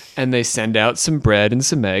 And they send out some bread and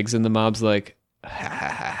some eggs, and the mob's like, ha ha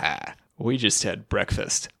ha ha. We just had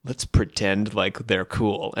breakfast. Let's pretend like they're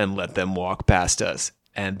cool and let them walk past us.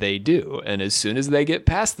 And they do. And as soon as they get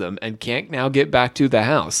past them and can't now get back to the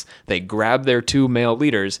house, they grab their two male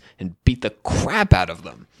leaders and beat the crap out of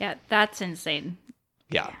them. Yeah, that's insane.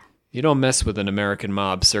 Yeah. You don't mess with an American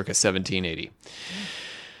mob circa 1780.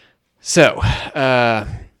 So,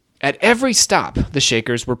 at every stop, the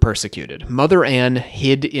Shakers were persecuted. Mother Anne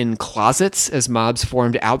hid in closets as mobs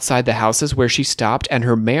formed outside the houses where she stopped, and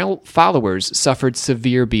her male followers suffered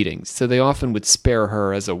severe beatings. So they often would spare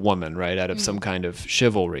her as a woman, right, out of some kind of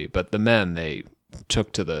chivalry. But the men, they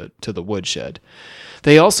took to the woodshed.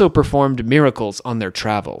 They also performed miracles on their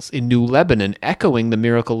travels. In New Lebanon, echoing the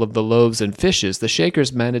miracle of the loaves and fishes, the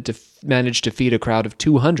Shakers managed to feed a crowd of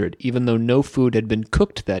 200, even though no food had been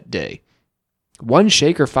cooked that day. One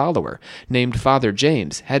Shaker follower, named Father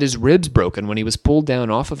James, had his ribs broken when he was pulled down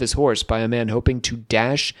off of his horse by a man hoping to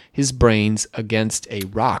dash his brains against a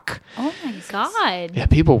rock. Oh my God. Yeah,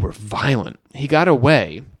 people were violent. He got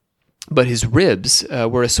away, but his ribs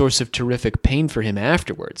were a source of terrific pain for him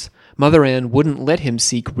afterwards. Mother Anne wouldn't let him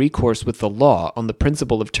seek recourse with the law on the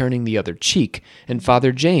principle of turning the other cheek, and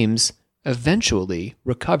Father James eventually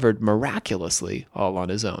recovered miraculously all on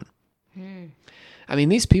his own. I mean,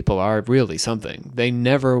 these people are really something. They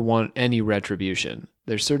never want any retribution.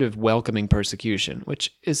 They're sort of welcoming persecution,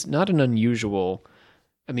 which is not an unusual...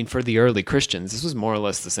 I mean, for the early Christians, this was more or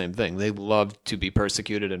less the same thing. They loved to be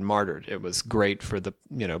persecuted and martyred. It was great for the,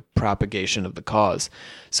 propagation of the cause.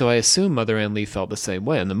 So I assume Mother Anne Lee felt the same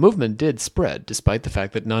way, and the movement did spread, despite the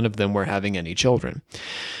fact that none of them were having any children.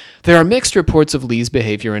 There are mixed reports of Lee's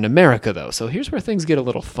behavior in America, though, so here's where things get a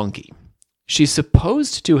little funky. She's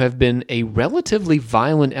supposed to have been a relatively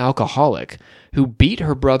violent alcoholic who beat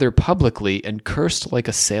her brother publicly and cursed like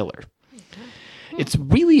a sailor. It's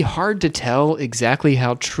really hard to tell exactly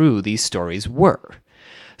how true these stories were.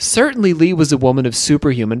 Certainly, Lee was a woman of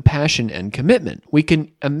superhuman passion and commitment. We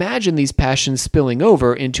can imagine these passions spilling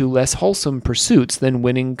over into less wholesome pursuits than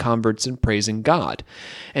winning converts and praising God.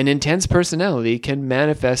 An intense personality can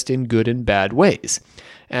manifest in good and bad ways.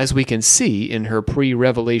 As we can see in her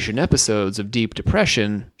pre-revelation episodes of deep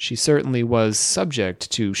depression, she certainly was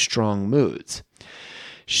subject to strong moods.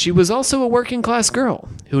 She was also a working-class girl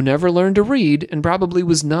who never learned to read and probably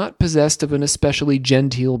was not possessed of an especially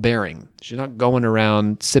genteel bearing. She's not going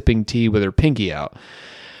around sipping tea with her pinky out.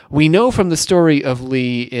 We know from the story of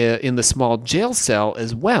Lee in the small jail cell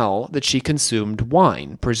as well that she consumed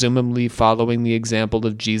wine, presumably following the example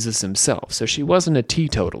of Jesus himself, so she wasn't a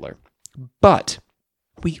teetotaler. But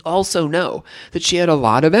we also know that she had a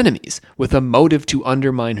lot of enemies, with a motive to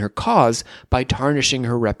undermine her cause by tarnishing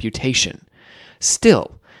her reputation.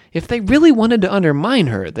 Still, if they really wanted to undermine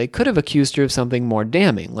her, they could have accused her of something more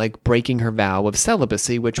damning, like breaking her vow of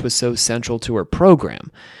celibacy, which was so central to her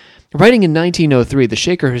program. Writing in 1903, the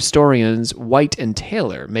Shaker historians White and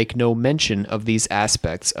Taylor make no mention of these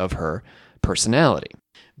aspects of her personality.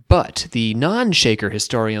 But the non-Shaker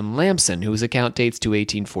historian Lamson, whose account dates to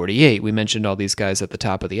 1848, we mentioned all these guys at the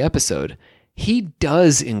top of the episode, he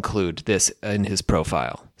does include this in his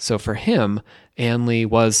profile. So for him, Anne Lee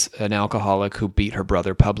was an alcoholic who beat her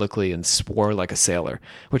brother publicly and swore like a sailor,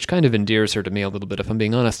 which kind of endears her to me a little bit, if I'm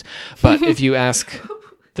being honest. But if you ask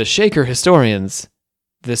the Shaker historians,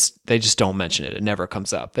 they just don't mention it. It never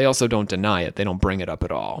comes up. They also don't deny it. They don't bring it up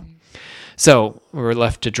at all. So we're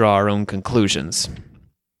left to draw our own conclusions.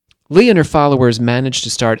 Lee and her followers managed to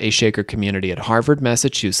start a Shaker community at Harvard,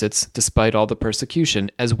 Massachusetts, despite all the persecution,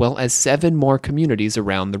 as well as 7 more communities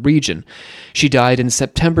around the region. She died in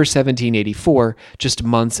September 1784, just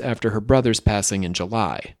months after her brother's passing in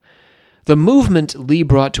July. The movement Lee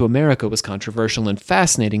brought to America was controversial and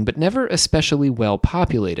fascinating, but never especially well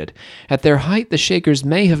populated. At their height, the Shakers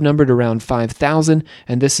may have numbered around 5,000,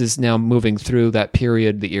 and this is now moving through that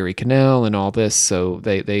period, the Erie Canal and all this, so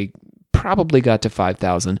they probably got to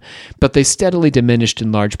 5,000, but they steadily diminished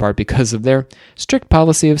in large part because of their strict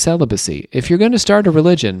policy of celibacy. If you're going to start a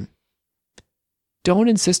religion, don't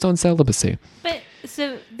insist on celibacy. But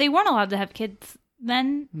so they weren't allowed to have kids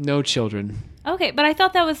then? No children. Okay, but I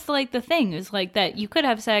thought that was like the thing. It was like that you could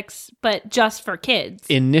have sex, but just for kids.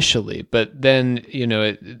 Initially, but then,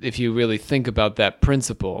 if you really think about that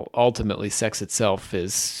principle, ultimately sex itself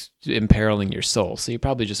is imperiling your soul. So you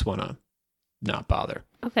probably just want to not bother.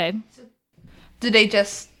 Okay. Did they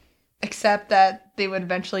just accept that they would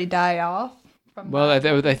eventually die off? Well, I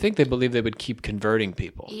think they believe they would keep converting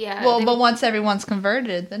people. Yeah. Well, but once everyone's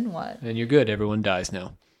converted, then what? And you're good. Everyone dies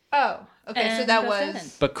now. Oh, okay. So And that goes was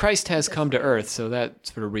heaven. But Christ has come to earth, so that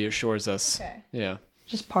sort of reassures us. Okay. Yeah.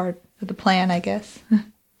 just part of the plan, I guess.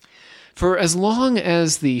 For as long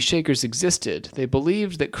as the Shakers existed, they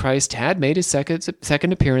believed that Christ had made his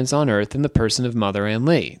second appearance on earth in the person of Mother Ann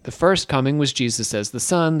Lee. The first coming was Jesus as the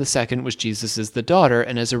son, the second was Jesus as the daughter,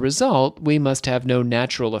 and as a result, we must have no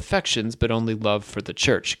natural affections but only love for the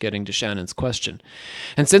church, getting to Shannon's question.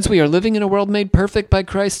 And since we are living in a world made perfect by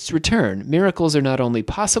Christ's return, miracles are not only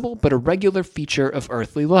possible but a regular feature of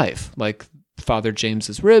earthly life, like Father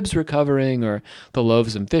James's ribs recovering, or the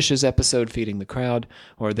loaves and fishes episode feeding the crowd,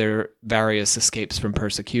 or their various escapes from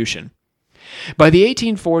persecution. By the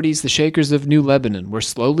 1840s, the Shakers of New Lebanon were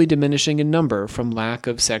slowly diminishing in number from lack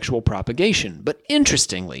of sexual propagation. But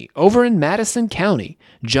interestingly, over in Madison County,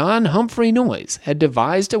 John Humphrey Noyes had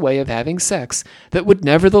devised a way of having sex that would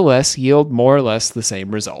nevertheless yield more or less the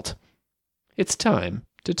same result. It's time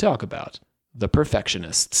to talk about the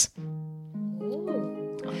perfectionists.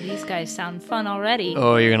 These guys sound fun already.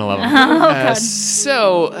 Oh, you're going to love them. God.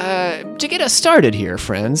 So, to get us started here,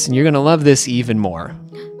 friends, and you're going to love this even more.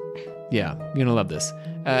 Yeah, you're going to love this.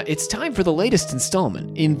 It's time for the latest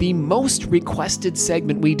installment in the most requested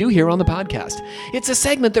segment we do here on the podcast. It's a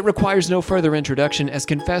segment that requires no further introduction, as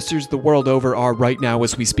confessors the world over are right now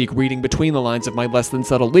as we speak reading between the lines of my less than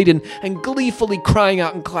subtle lead-in and gleefully crying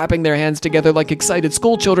out and clapping their hands together like excited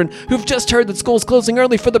schoolchildren who've just heard that school's closing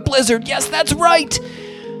early for the blizzard. Yes, that's right!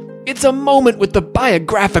 It's a moment with the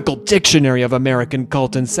Biographical Dictionary of American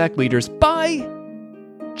Cult and Sect Leaders by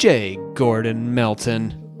J. Gordon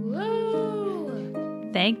Melton.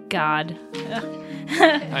 Thank God.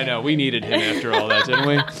 I know, we needed him after all that, didn't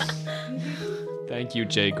we? Thank you,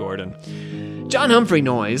 J. Gordon. John Humphrey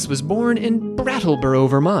Noyes was born in Brattleboro,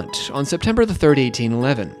 Vermont, on September the 3rd,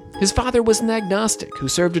 1811. His father was an agnostic who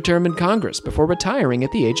served a term in Congress before retiring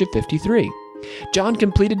at the age of 53. John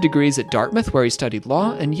completed degrees at Dartmouth, where he studied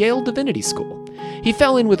law, and Yale Divinity School. He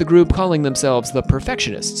fell in with a group calling themselves the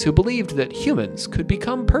Perfectionists, who believed that humans could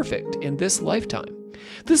become perfect in this lifetime.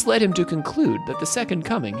 This led him to conclude that the Second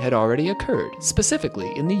Coming had already occurred,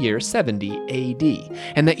 specifically in the year 70 AD,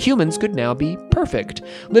 and that humans could now be perfect,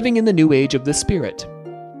 living in the new age of the Spirit.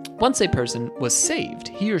 Once a person was saved,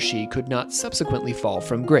 he or she could not subsequently fall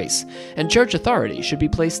from grace, and church authority should be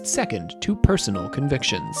placed second to personal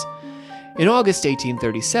convictions. In August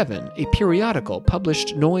 1837, a periodical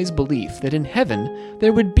published Noyes' belief that in heaven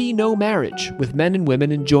there would be no marriage, with men and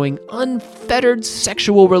women enjoying unfettered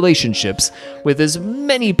sexual relationships with as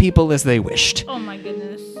many people as they wished. Oh my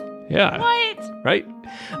goodness. Yeah. What? Right?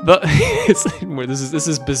 This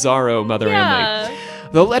is bizarro Mother Ann Lee. Yeah.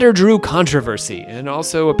 The letter drew controversy, and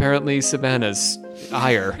also apparently Savannah's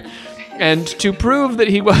ire. And to prove that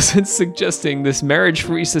he wasn't suggesting this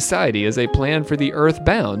marriage-free society as a plan for the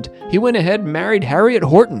earthbound, he went ahead and married Harriet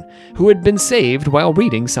Horton, who had been saved while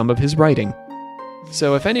reading some of his writing.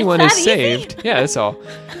 So if anyone is saved, yeah, that's all.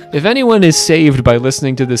 If anyone is saved by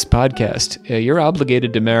listening to this podcast, you're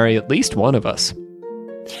obligated to marry at least one of us.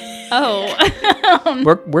 Oh.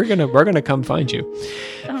 We're gonna come find you.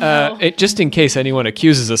 Oh, no. Just in case anyone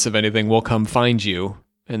accuses us of anything, we'll come find you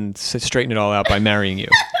and straighten it all out by marrying you.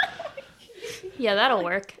 Yeah, that'll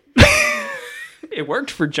work. It worked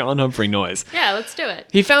for John Humphrey Noyes. Yeah, let's do it.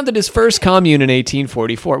 He founded his first commune in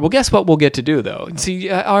 1844. Well, guess what we'll get to do, though? See,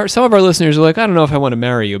 some of our listeners are like, I don't know if I want to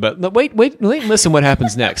marry you, but wait, and listen what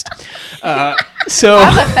happens next. I'm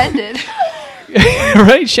offended.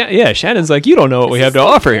 Right? Shannon's like, you don't know what we have to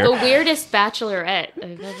offer here. The weirdest bachelorette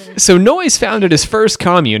I've ever... So Noyes founded his first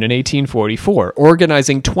commune in 1844,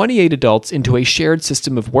 organizing 28 adults into a shared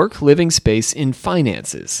system of work, living space, and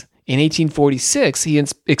finances. In 1846, he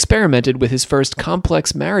experimented with his first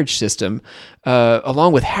complex marriage system.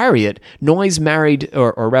 Along with Harriet, Noyes married,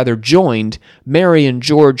 or rather joined, Mary and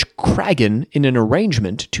George Craggan in an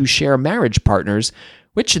arrangement to share marriage partners,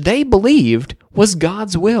 which they believed was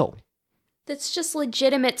God's will. That's just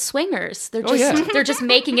legitimate swingers. They're Oh, just yeah. they're just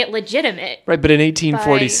making it legitimate. Right, but in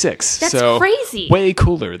 1846, That's so crazy. way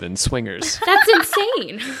cooler than swingers. That's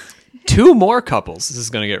insane. 2 more couples, this is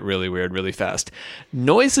going to get really weird really fast.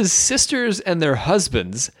 Noyes' sisters and their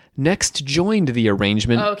husbands next joined the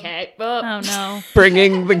arrangement, Okay. Oh no.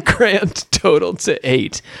 bringing the grand total to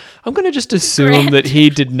 8. I'm going to just assume that he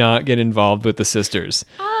did not get involved with the sisters.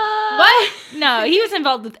 What? No, he was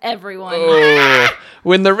involved with everyone. Oh,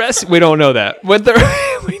 when the rest, we don't know that.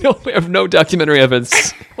 We have no documentary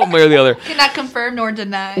evidence one way or the other. Cannot confirm nor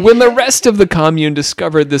deny. When the rest of the commune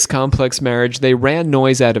discovered this complex marriage, they ran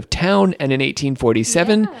Noyes out of town, and in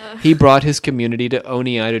 1847, he brought his community to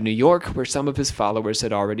Oneida, New York, where some of his followers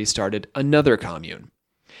had already started another commune.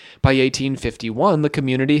 By 1851, the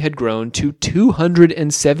community had grown to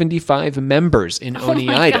 275 members in Oh my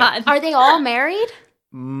Oneida. God. Are they all married?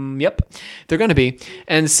 Yep, they're going to be.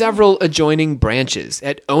 And several adjoining branches.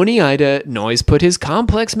 At Oneida, Noyes put his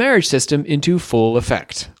complex marriage system into full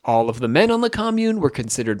effect. All of the men on the commune were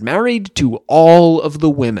considered married to all of the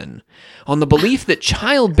women, on the belief that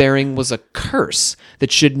childbearing was a curse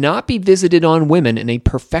that should not be visited on women in a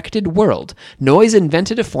perfected world. Noyes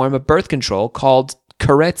invented a form of birth control called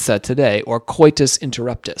carezza today, or coitus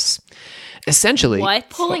interruptus. Essentially... What?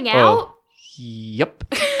 Pulling Oh. out?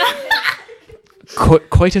 Yep.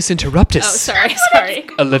 Coitus interruptus. Oh, sorry.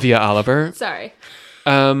 Olivia Oliver. Sorry.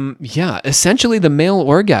 Essentially the male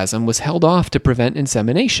orgasm was held off to prevent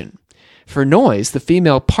insemination. For Noyes, the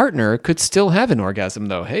female partner could still have an orgasm,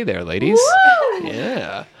 though. Hey there, ladies. Woo!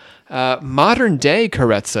 Yeah. Modern day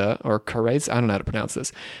carezza, or carezza, I don't know how to pronounce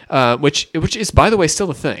this, which is, by the way,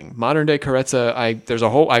 still a thing. Modern day carezza, I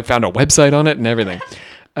found a website on it and everything.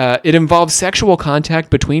 It involves sexual contact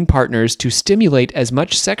between partners to stimulate as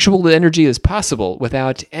much sexual energy as possible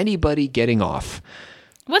without anybody getting off.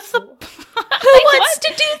 What's the... Who wants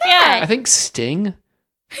to do that? I think Sting.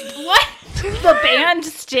 What? The band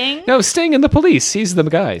Sting? No, Sting and the Police. He's the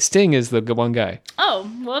guy. Sting is the one guy. Oh,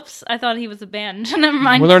 whoops. I thought he was a band. Never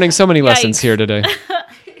mind. We're learning so many lessons Yikes. here today.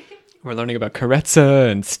 We're learning about carezza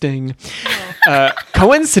and Sting.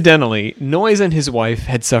 Coincidentally, Noyes and his wife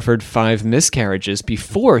had suffered 5 miscarriages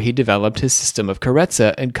before he developed his system of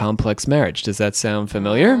carezza and complex marriage. Does that sound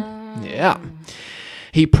familiar? Yeah.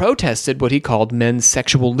 He protested what he called men's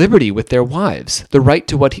sexual liberty with their wives, the right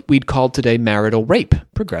to what we'd call today marital rape.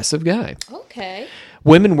 Progressive guy. Okay.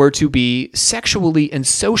 Women were to be sexually and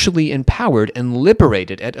socially empowered and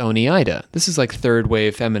liberated at Oneida. This is like third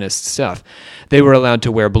wave feminist stuff. They were allowed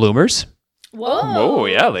to wear bloomers. Whoa. Oh,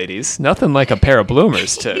 yeah, ladies. Nothing like a pair of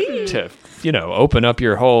bloomers to open up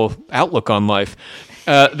your whole outlook on life.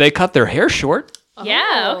 They cut their hair short.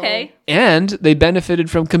 Yeah, okay. And they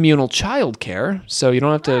benefited from communal child care. So you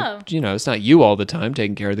don't have to, it's not you all the time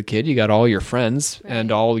taking care of the kid. You got all your friends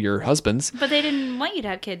and all your husbands. But they didn't want you to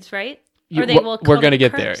have kids, right? You- Or they will we're call going to it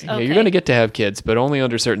get curse? there. Yeah, Okay. you're going to get to have kids, but only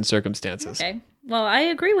under certain circumstances. Okay. Well, I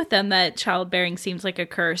agree with them that childbearing seems like a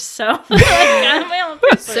curse. So, I'm my own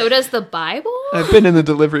person. So does the Bible? I've been in the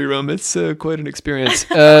delivery room. It's quite an experience.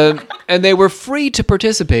 And they were free to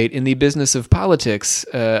participate in the business of politics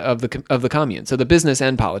of the commune. So the business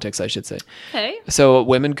and politics, I should say. Okay. So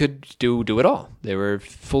women could do it all. They were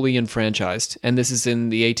fully enfranchised. And this is in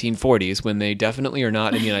the 1840s when they definitely are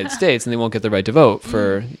not in the United States and they won't get the right to vote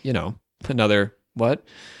for, another,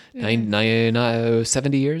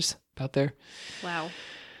 70 years? About there. Wow.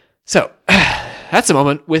 So, that's a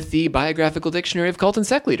moment with the Biographical Dictionary of Cult and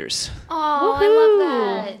Sect Leaders. Oh, I love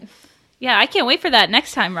that. Yeah, I can't wait for that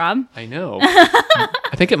next time, Rob. I know.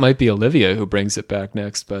 I think it might be Olivia who brings it back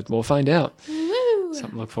next, but we'll find out.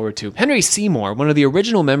 Something to look forward to. Henry Seymour, one of the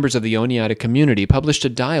original members of the Oneida community, published a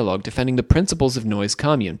dialogue defending the principles of Noyes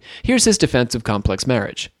Commune. Here's his defense of complex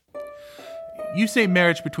marriage. You say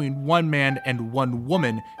marriage between one man and one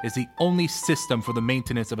woman is the only system for the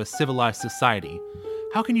maintenance of a civilized society.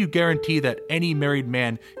 How can you guarantee that any married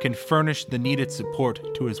man can furnish the needed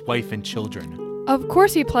support to his wife and children? Of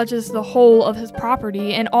course he pledges the whole of his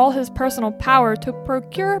property and all his personal power to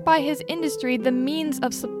procure by his industry the means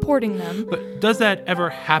of supporting them. But does that ever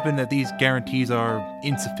happen that these guarantees are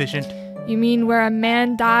insufficient? You mean where a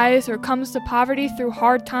man dies or comes to poverty through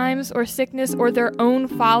hard times or sickness or their own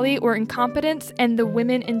folly or incompetence, and the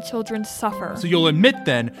women and children suffer. So you'll admit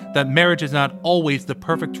then that marriage is not always the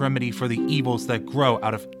perfect remedy for the evils that grow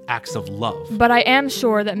out of acts of love. But I am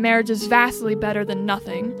sure that marriage is vastly better than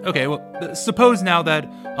nothing. Okay, well, suppose now that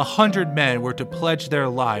 100 men were to pledge their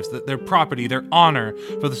lives, their property, their honor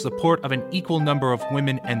for the support of an equal number of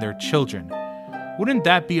women and their children. Wouldn't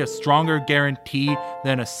that be a stronger guarantee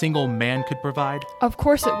than a single man could provide? Of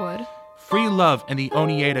course it would. Free love in the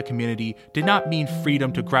Oneida community did not mean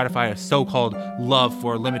freedom to gratify a so-called love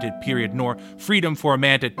for a limited period, nor freedom for a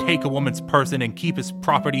man to take a woman's person and keep his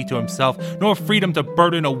property to himself, nor freedom to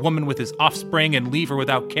burden a woman with his offspring and leave her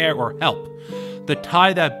without care or help. The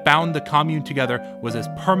tie that bound the commune together was as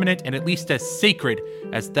permanent and at least as sacred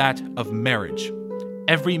as that of marriage.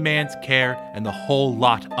 Every man's care and the whole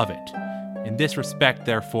lot of it. In this respect,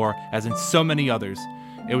 therefore, as in so many others,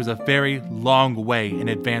 it was a very long way in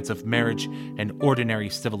advance of marriage and ordinary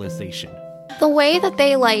civilization. The way that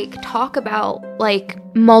they, talk about,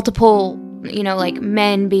 multiple,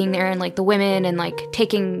 men being there and, the women and,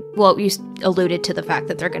 taking, you alluded to the fact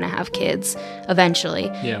that they're going to have kids eventually.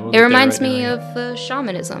 Yeah, it reminds me of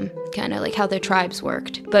shamanism, kind of like how their tribes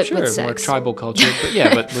worked, but Sure, with sex. more tribal culture,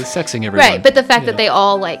 but with sexing everyone. Right, but the fact Yeah. that they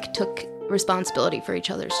all, took responsibility for each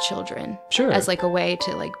other's children. Sure. As, a way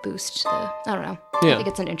to, boost the, I don't know. Yeah. I think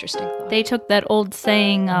it's an interesting thought. They took that old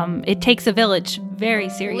saying, it takes a village, very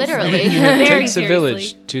seriously. Literally. It Very takes a seriously.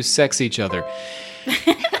 village to sex each other.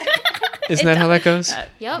 Isn't that how that goes?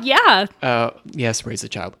 Yep. Yeah. Yes, raise a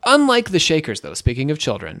child. Unlike the Shakers, though, speaking of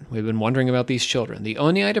children, we've been wondering about these children. The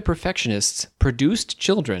Oneida perfectionists produced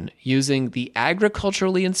children using the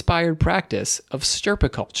agriculturally inspired practice of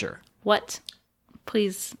stirpiculture. What?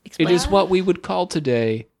 Please It explain. is what we would call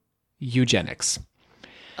today eugenics.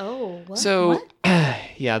 Oh, what? So,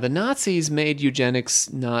 yeah, the Nazis made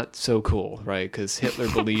eugenics not so cool, right? Because Hitler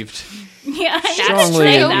believed Yeah,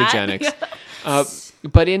 strongly in that. eugenics.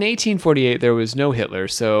 But in 1848, there was no Hitler,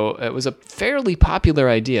 so it was a fairly popular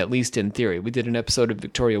idea, at least in theory. We did an episode of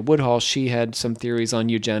Victoria Woodhull. She had some theories on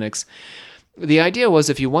eugenics. The idea was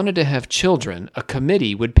if you wanted to have children, a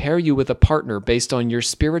committee would pair you with a partner based on your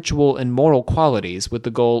spiritual and moral qualities with the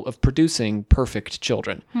goal of producing perfect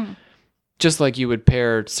children. Just like you would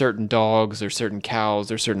pair certain dogs or certain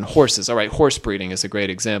cows or certain horses. All right, horse breeding is a great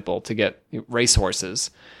example. To get race horses,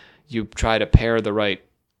 you try to pair the right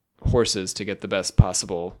horses to get the best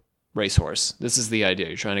possible racehorse. This is the idea.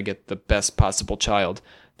 You're trying to get the best possible child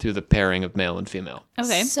through the pairing of male and female.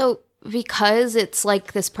 Okay. So because it's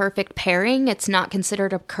this perfect pairing, it's not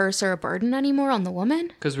considered a curse or a burden anymore on the woman?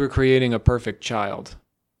 Because we're creating a perfect child.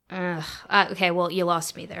 Okay, well, you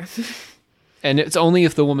lost me there. And it's only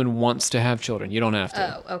if the woman wants to have children. You don't have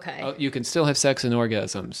to. Oh, okay. You can still have sex and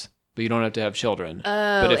orgasms, but you don't have to have children.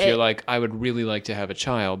 But if you're like, I would really like to have a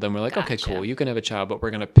child, then we're like, okay, Gotcha. cool. You can have a child, but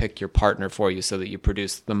we're going to pick your partner for you so that you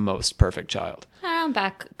produce the most perfect child. I'm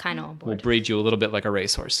back kind of on We'll board. breed you a little bit like a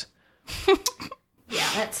racehorse. Yeah,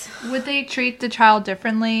 that's... Would they treat the child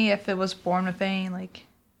differently if it was born with any,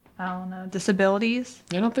 I don't know, disabilities?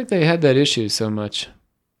 I don't think they had that issue so much.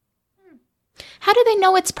 How do they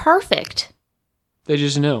know it's perfect? They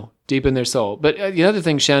just know deep in their soul. But the other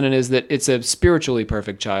thing, Shannon, is that it's a spiritually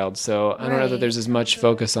perfect child. So I don't know that there's as much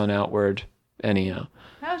focus on outward anyhow.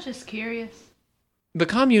 I was just curious. The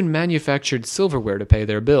commune manufactured silverware to pay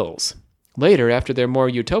their bills. Later, after their more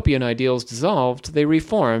utopian ideals dissolved, they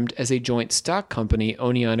reformed as a joint stock company,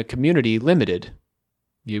 Oneida Community Limited.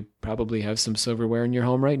 You probably have some silverware in your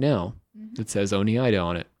home right now that says Oneida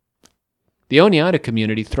on it. The Oneida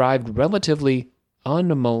community thrived relatively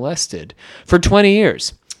unmolested for 20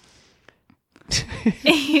 years.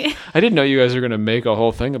 I didn't know you guys were going to make a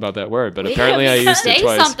whole thing about that word, but apparently I used it Say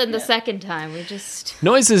twice. something the second time. We just...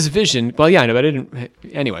 Noise's vision, well, yeah, I know, but I didn't.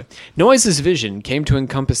 Anyway, Noise's vision came to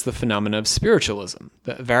encompass the phenomena of spiritualism,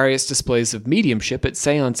 the various displays of mediumship at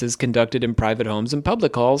seances conducted in private homes and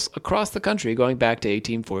public halls across the country going back to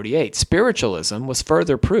 1848. Spiritualism was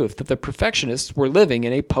further proof that the perfectionists were living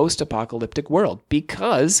in a post-apocalyptic world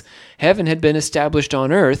because heaven had been established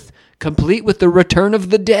on earth, complete with the return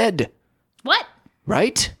of the dead. What?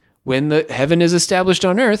 Right? When the heaven is established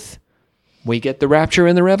on earth, we get the rapture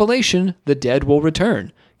and the revelation, the dead will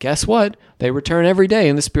return. Guess what? They return every day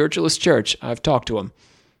in the spiritualist church. I've talked to them.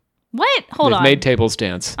 What? Hold They've on. made tables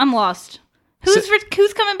dance. I'm lost.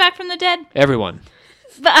 Who's coming back from the dead? Everyone.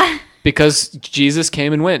 Because Jesus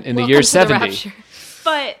came and went in the Welcome year to the 70. rapture.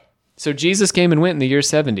 But So Jesus came and went in the year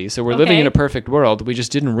 70. So we're living Okay. in a perfect world. We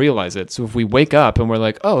just didn't realize it. So if we wake up and we're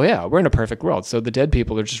like, oh yeah, we're in a perfect world. So the dead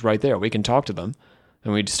people are just right there. We can talk to them.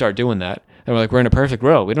 And we'd start doing that. And we're like, we're in a perfect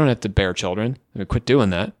world. We don't have to bear children. And we quit doing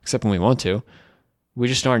that, except when we want to. We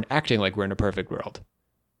just aren't acting like we're in a perfect world.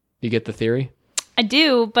 You get the theory? I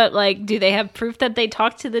do, but like, do they have proof that they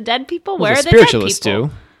talk to the dead people? Well, Where are the the dead spiritualists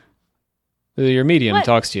people? do. Your medium What?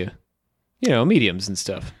 talks to you. You know, mediums and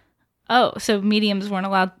stuff. Oh, so mediums weren't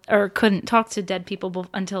allowed or couldn't talk to dead people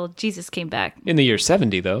until Jesus came back. In the year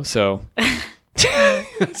 70, though, so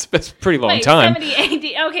that's a pretty long Wait, time. 70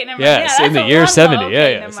 AD. Okay, never mind. Yes, Yeah, in the that's a year long 70. time.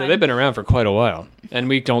 Okay, yeah. never So mind. they've been around for quite a while. And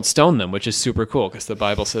we don't stone them, which is super cool because the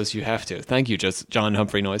Bible says you have to. Thank you, John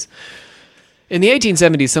Humphrey Noyes. In the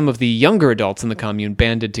 1870s, some of the younger adults in the commune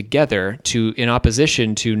banded together in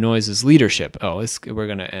opposition to Noyes' leadership. Oh, we're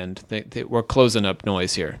going to end. We're closing up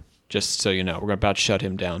Noyes here, just so you know. We're about to shut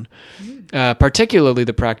him down. Particularly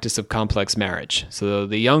the practice of complex marriage. So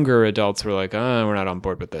the younger adults were like, we're not on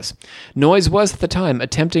board with this. Noyes was, at the time,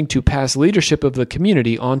 attempting to pass leadership of the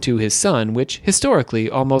community onto his son, which historically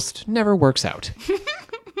almost never works out.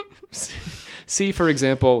 See, for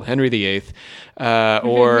example, Henry VIII,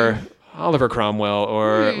 or Oliver Cromwell,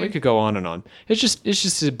 or we could go on and on. It's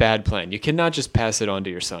just a bad plan. You cannot just pass it on to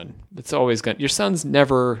your son. It's always the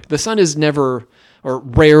son is never or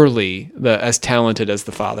rarely as talented as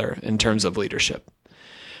the father in terms of leadership.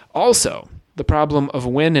 Also, the problem of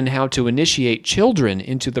when and how to initiate children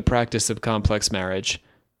into the practice of complex marriage,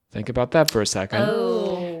 think about that for a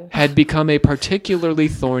second, had become a particularly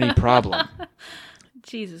thorny problem.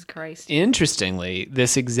 Jesus Christ. Interestingly,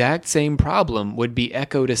 this exact same problem would be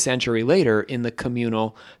echoed a century later in the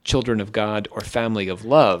communal Children of God or Family of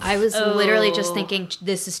Love. I was literally just thinking,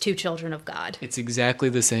 this is two children of God. It's exactly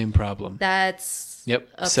the same problem. That's Yep.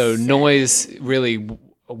 So upsetting. Noyes really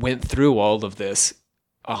went through all of this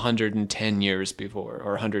 110 years before,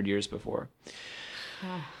 or 100 years before.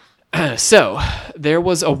 So, there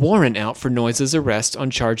was a warrant out for Noyes' arrest on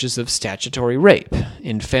charges of statutory rape.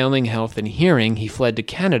 In failing health and hearing, he fled to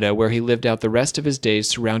Canada, where he lived out the rest of his days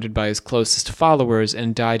surrounded by his closest followers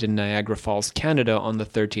and died in Niagara Falls, Canada on the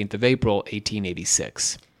 13th of April,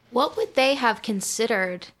 1886. What would they have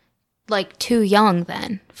considered, like, too young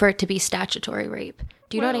then for it to be statutory rape?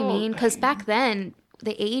 Do you know what I mean? Because back then,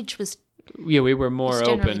 the age was... Yeah, we were more It's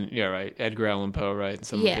generally- open. Yeah, right. Edgar Allan Poe, right, and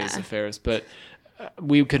some of Yeah. his affairs. But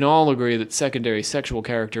we can all agree that secondary sexual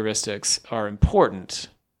characteristics are important,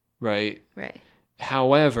 right? Right.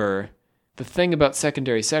 However, the thing about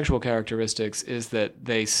secondary sexual characteristics is that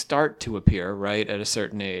they start to appear, right, at a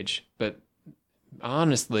certain age. But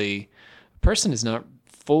honestly, a person is not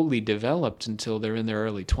fully developed until they're in their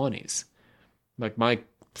early 20s. Like my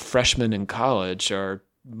freshmen in college are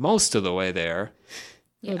most of the way there.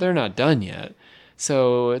 Yeah. They're not done yet.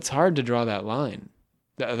 So it's hard to draw that line.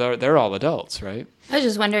 They're all adults, right? I was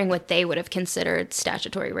just wondering what they would have considered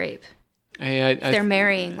statutory rape. If They're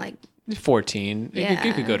marrying, like... 14.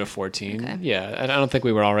 You could go to 14. Okay. Yeah, I don't think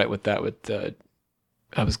we were all right with that.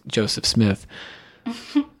 I was Joseph Smith.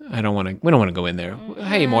 We don't want to go in there.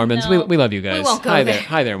 Hey, Mormons, no. we love you guys. won't go Hi there.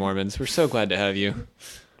 Hi there, Mormons. We're so glad to have you.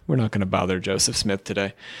 We're not going to bother Joseph Smith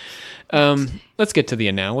today. Let's get to the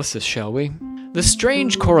analysis, shall we? The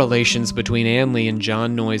strange correlations between Anne Lee and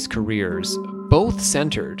John Noyes' careers, both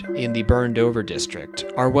centered in the burned-over district,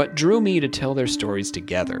 are what drew me to tell their stories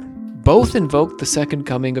together. Both invoked the second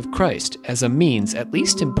coming of Christ as a means, at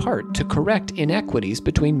least in part, to correct inequities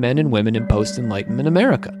between men and women in post-Enlightenment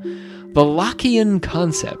America. The Lockean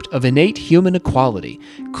concept of innate human equality,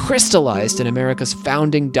 crystallized in America's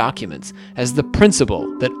founding documents as the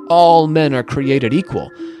principle that all men are created equal,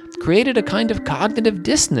 created a kind of cognitive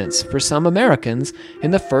dissonance for some Americans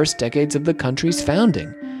in the first decades of the country's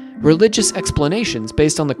founding. Religious explanations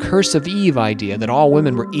based on the curse of Eve idea that all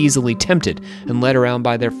women were easily tempted and led around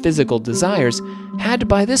by their physical desires had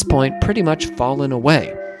by this point pretty much fallen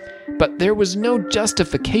away. But there was no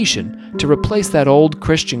justification to replace that old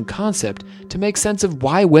Christian concept to make sense of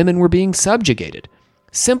why women were being subjugated.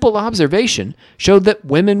 Simple observation showed that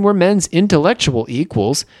women were men's intellectual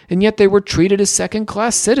equals, and yet they were treated as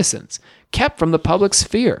second-class citizens, kept from the public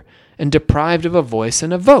sphere, and deprived of a voice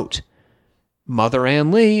and a vote. Mother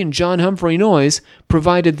Ann Lee and John Humphrey Noyes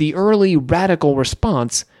provided the early radical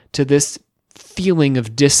response to this feeling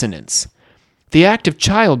of dissonance. The act of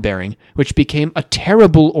childbearing, which became a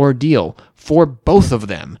terrible ordeal for both of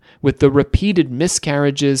them, with the repeated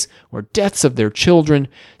miscarriages or deaths of their children,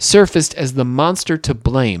 surfaced as the monster to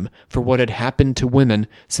blame for what had happened to women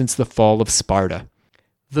since the fall of Sparta.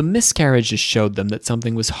 The miscarriages showed them that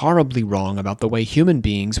something was horribly wrong about the way human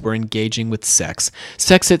beings were engaging with sex.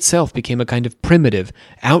 Sex itself became a kind of primitive,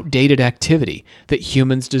 outdated activity that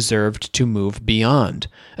humans deserved to move beyond.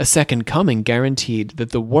 A second coming guaranteed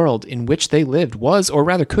that the world in which they lived was, or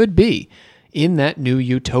rather could be, in that new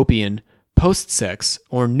utopian post-sex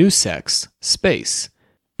or new sex space.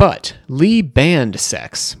 But Lee banned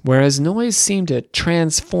sex, whereas Noyes seemed to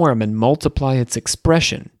transform and multiply its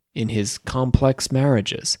expression in his complex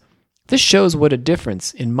marriages. This shows what a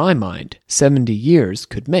difference, in my mind, 70 years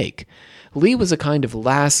could make. Lee was a kind of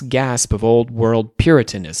last gasp of old-world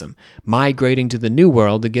Puritanism, migrating to the New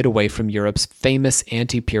World to get away from Europe's famous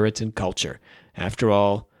anti-Puritan culture. After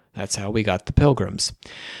all, that's how we got the Pilgrims.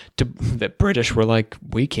 The British were like,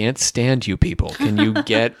 we can't stand you people. Can you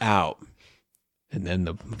get out? And then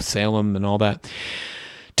the Salem and all that.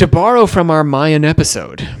 To borrow from our Mayan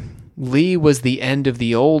episode, Lee was the end of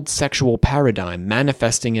the old sexual paradigm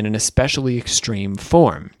manifesting in an especially extreme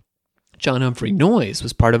form. John Humphrey Noyes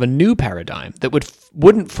was part of a new paradigm that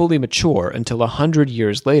wouldn't fully mature until 100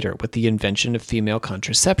 years later with the invention of female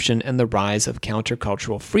contraception and the rise of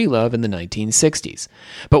countercultural free love in the 1960s.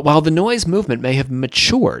 But while the Noyes movement may have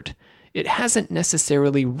matured, it hasn't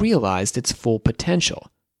necessarily realized its full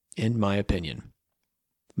potential, in my opinion.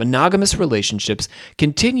 Monogamous relationships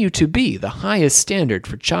continue to be the highest standard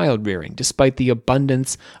for child rearing, despite the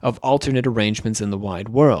abundance of alternate arrangements in the wide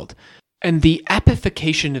world. And the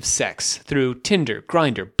apification of sex through Tinder,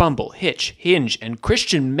 Grindr, Bumble, Hitch, Hinge, and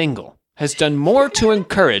Christian Mingle has done more to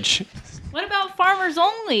encourage... What about Farmers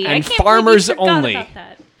Only? And I can't Farmers believe you forgot Only. about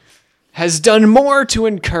that. has done more to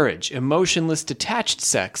encourage emotionless detached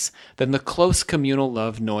sex than the close communal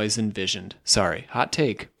love Noyes envisioned. Sorry, hot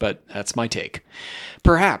take, but that's my take.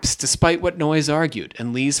 Perhaps, despite what Noyes argued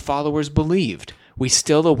and Lee's followers believed, we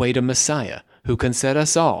still await a Messiah who can set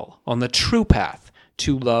us all on the true path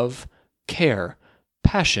to love, care,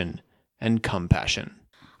 passion, and compassion.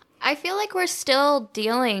 I feel like we're still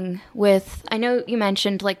dealing with, I know you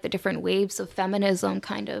mentioned like the different waves of feminism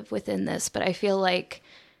kind of within this, but I feel like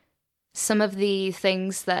some of the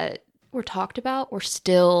things that were talked about we're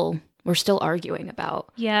still arguing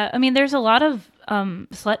about. Yeah, I mean, there's a lot of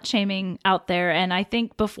slut shaming out there, and I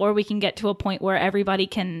think before we can get to a point where everybody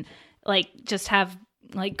can like just have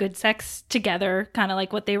like good sex together, kind of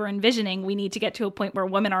like what they were envisioning, we need to get to a point where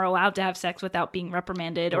women are allowed to have sex without being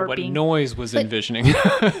reprimanded or what being. Noyes was envisioning.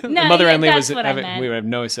 No, Mother yeah, and Lee that's was what I having, meant. we would have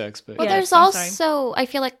no sex, but Well, Yeah, there's I'm sorry. also, I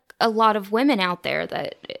feel like a lot of women out there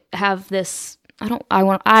that have this, I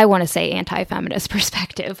want to say anti-feminist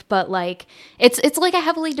perspective, but like it's like a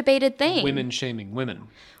heavily debated thing. women shaming women.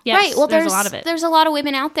 Yes, Right. Well, there's a lot of it. There's a lot of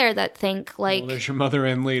women out there that think like, Well, there's your Mother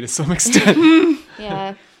and Lee to some extent.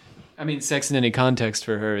 yeah. I mean, sex in any context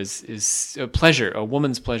for her is a pleasure, a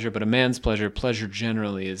woman's pleasure, but a man's pleasure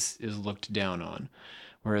generally is looked down on.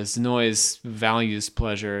 Whereas Noyes values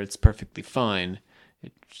pleasure, it's perfectly fine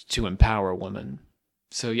to empower women.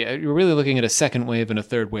 So yeah, you're really looking at a second wave and a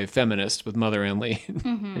third wave feminist with Mother and Lee.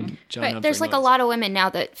 And John Right. Humphrey There's like a Noyes. lot of women now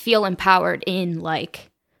that feel empowered in like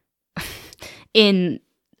in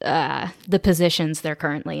the positions they're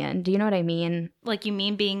currently in. Do you know what I mean? Like, you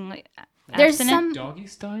mean being like, There's abstinent? some Doggy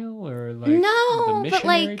style or like No, the but,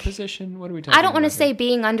 missionary like, position? What are we talking about? I don't want to here? say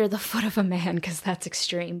being under the foot of a man because that's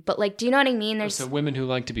extreme, but like, do you know what I mean? There's So women who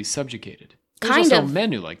like to be subjugated. There's Kind also of.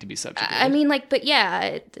 men who like to be subjugated. I mean, like, but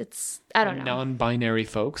yeah, it's I don't know. Non-binary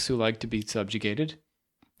folks who like to be subjugated.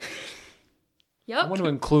 I Yep. want to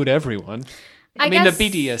include everyone. I I mean, guess- the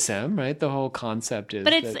BDSM, right? The whole concept is.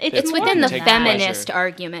 But it's- that- it's that It's women within the take feminist pleasure.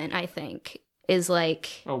 argument, I think, is like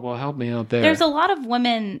Oh well, help me out there. There's a lot of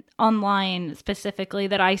women online specifically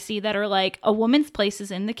that I see that are like, a woman's place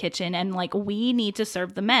is in the kitchen and like we need to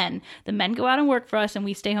serve the men. The men go out and work for us and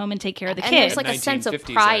we stay home and take care of the and kids. there's like a sense of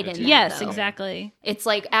 1950s pride in attitude. that. Yes, though. exactly. It's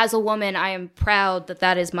like, as a woman, I am proud that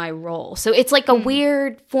that is my role. So it's like a Hmm.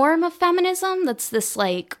 weird form of feminism that's this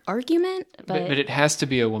like argument, But it has to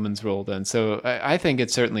be a woman's role then. So I think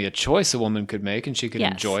it's certainly a choice a woman could make, and she could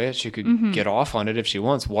Yes. enjoy it. She could get off on it if she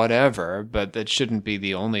wants, whatever. But that shouldn't be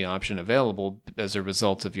the only option available as a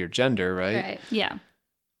result of your gender, right? right. Yeah.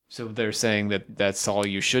 So they're saying that that's all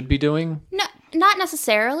you should be doing? No, not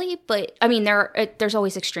necessarily, but I mean, there's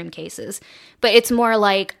always extreme cases. But it's more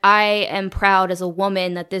like, I am proud as a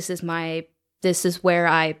woman that this is where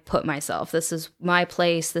I put myself. This is my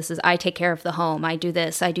place. I take care of the home. I do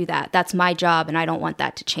this, I do that. That's my job, and I don't want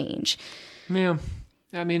that to change. Yeah.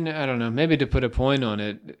 I mean, I don't know. Maybe to put a point on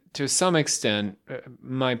it, to some extent,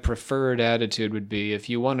 my preferred attitude would be if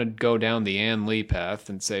you want to go down the Ann Lee path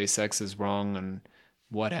and say sex is wrong and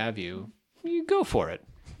what have you, you go for it.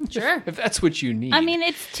 Sure. If that's what you need. I mean,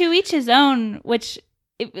 it's to each his own, which,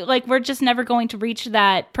 like, we're just never going to reach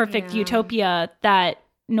that perfect Yeah. utopia that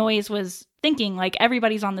Noyes was thinking. Like,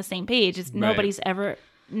 everybody's on the same page. It's Right. nobody's ever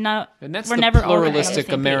not. And that's we're the never all gonna be on the pluralistic same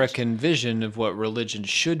page. American vision of what religion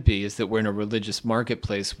should be, is that we're in a religious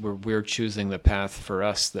marketplace where we're choosing the path for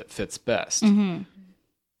us that fits best. Mm-hmm.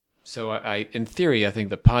 So I in theory, I think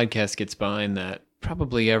the podcast gets behind that.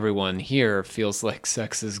 Probably everyone here feels like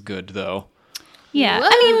sex is good, though. Yeah, Whoa.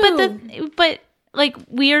 I mean, but like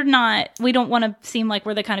we don't want to seem like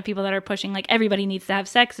we're the kind of people that are pushing like everybody needs to have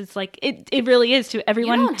sex. It's like it really is to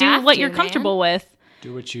everyone don't do have what to, you're comfortable with.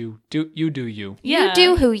 Do what you do. You do you. Yeah. You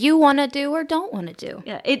do who you want to do or don't want to do.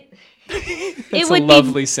 Yeah, That's it a would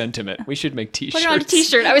lovely sentiment. We should make t-shirts. Put it on a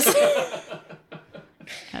t-shirt. I was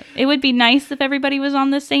it would be nice if everybody was on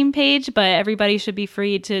the same page, but everybody should be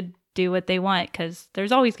free to do what they want because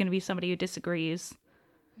there's always going to be somebody who disagrees.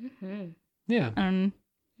 Yeah. Um,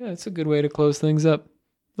 Yeah, it's a good way to close things up.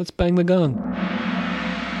 Let's bang the gong.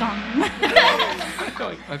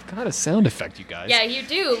 I've got a sound effect, you guys. Yeah, you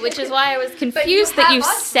do, which is why I was confused that you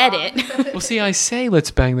said it. Well, see, I say let's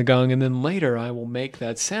bang the gong, and then later I will make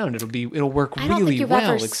that sound. It'll work I don't really think you've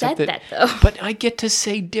well. ever except said that, though. But I get to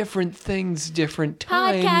say different things, different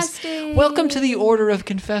times. Podcasting. Welcome to the Order of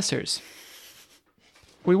Confessors.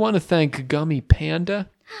 We want to thank Gummy Panda.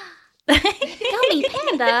 Gummy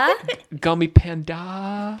Panda. Gummy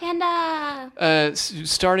Panda. Panda.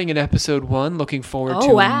 Starting in episode 1, looking forward Oh,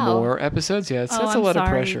 to wow. more episodes. Yeah, that's a I'm lot of sorry.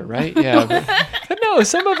 pressure, right? Yeah. But no,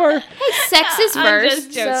 some of our Sex is I'm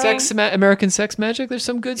first. just joking. American Sex Magic, there's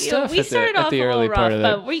some good stuff we at started the off a early little part rough, of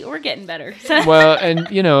that. but we're getting better. Well, and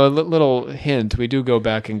a little hint, we do go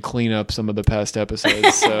back and clean up some of the past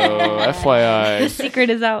episodes. So the FYI. secret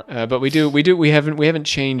is out. But we haven't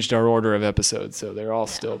changed our order of episodes, so they're all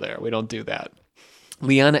still there. We don't do that.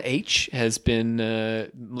 Liana H has been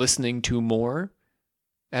listening to more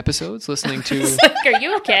episodes, listening to. Are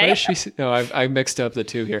you okay? What is she? No, I mixed up the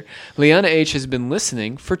two here. Liana H has been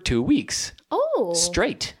listening for 2 weeks Oh.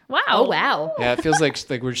 straight. Wow. Oh, wow. Yeah, it feels like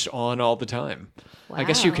we're just on all the time. I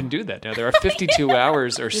guess you Wow. can do that now. There are 52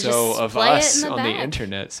 hours or so just of play it us in the on the back.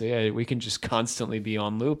 internet. So yeah, we can just constantly be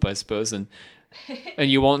on loop, I suppose, and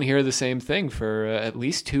you won't hear the same thing for at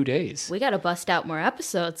least 2 days. We got to bust out more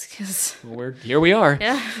episodes because. Here we are.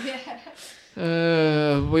 Yeah.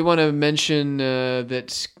 We want to mention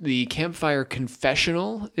that the Campfire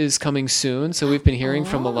Confessional is coming soon. So we've been hearing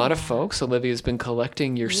from a lot of folks. Olivia's been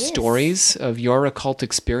collecting your stories of your occult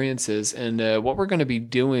experiences. And what we're going to be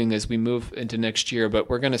doing as we move into next year, but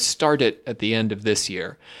we're going to start it at the end of this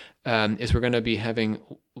year, is we're going to be having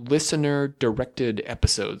listener-directed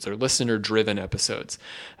episodes or listener-driven episodes.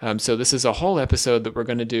 So this is a whole episode that we're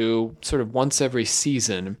going to do sort of once every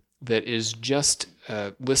season that is just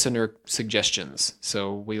listener suggestions.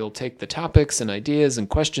 So we'll take the topics and ideas and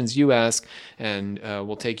questions you ask, and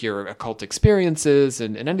we'll take your occult experiences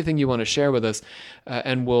and anything you want to share with us,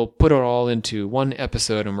 and we'll put it all into one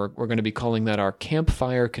episode, and we're going to be calling that our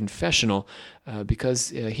Campfire Confessional, because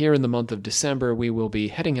here in the month of December, we will be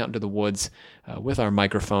heading out into the woods with our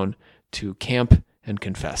microphone to camp and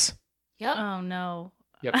confess. Yep. Oh no.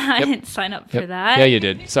 Yep. I Yep. didn't sign up for Yep. that. Yeah, you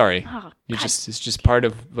did. Sorry. Oh, It's just part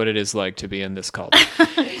of what it is like to be in this cult.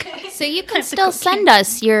 So you can still send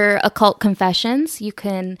us your occult confessions. You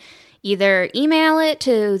can either email it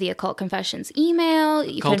to the occult confessions email.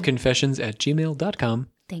 You could, Cultconfessions@gmail.com.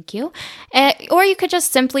 thank you. Or you could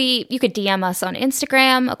just simply, you could DM us on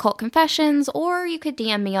Instagram, occult confessions, or you could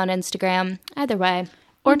DM me on Instagram. Either way.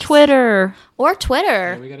 Or Twitter. Or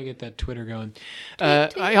Twitter. Yeah, we got to get that Twitter going.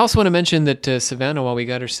 I also want to mention that Savannah, while we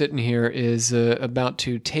got her sitting here, is about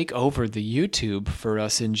to take over the YouTube for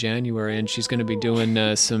us in January, and she's going to be doing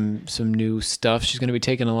some new stuff. She's going to be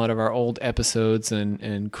taking a lot of our old episodes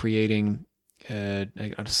and creating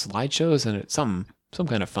slideshows and some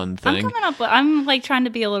kind of fun thing. I'm like trying to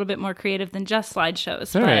be a little bit more creative than just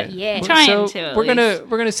slideshows. All But right. Yeah. Trying so to, at we're least.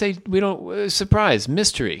 gonna say we don't surprise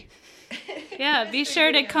mystery. Yeah, be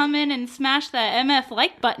sure to come in and smash that MF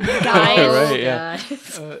like button, All guys. right, yeah.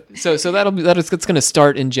 So it's going to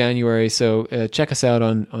start in January. So check us out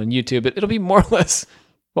on YouTube. It'll be more or less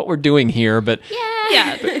what we're doing here, but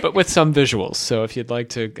Yeah. but with some visuals. So if you'd like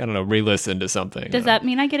to, I don't know, re-listen to something. Does that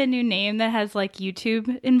mean I get a new name that has like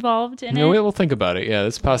YouTube involved in No, it? we'll think about it. Yeah,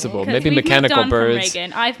 that's possible. 'Cause Maybe we've moved Mechanical on from Birds.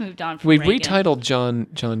 Reagan. I've moved on from We Reagan. retitled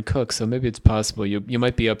John Cook, so maybe it's possible you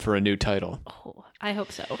might be up for a new title. Oh, I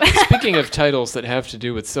hope so. Speaking of titles that have to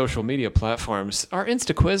do with social media platforms, our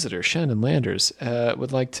Instaquisitor, Shannon Landers,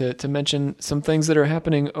 would like to mention some things that are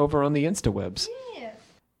happening over on the InstaWebs.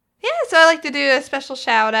 Yeah, so I'd like to do a special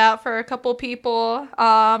shout out for a couple people.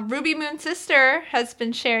 Ruby Moon Sister has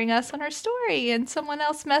been sharing us on her story, and someone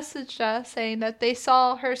else messaged us saying that they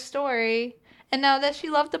saw her story and now that she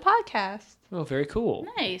loved the podcast. Oh, very cool.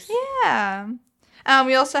 Nice. Yeah.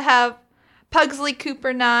 We also have Pugsley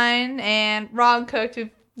Cooper 9 and Ron Cook,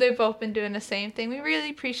 they've both been doing the same thing. We really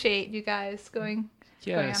appreciate you guys going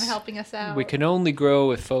on and helping us out. We can only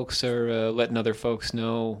grow if folks are letting other folks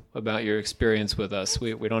know about your experience with us.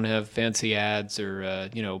 We don't have fancy ads or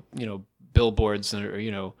billboards or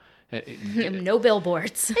No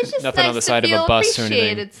billboards. It's just nothing nice on the to side of a feel bus or anything.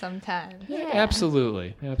 appreciated sometimes. Yeah.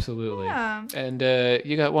 Absolutely. Yeah. And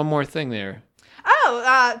you got one more thing there.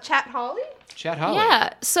 Oh, Chat Holly? Chat Holly. Yeah.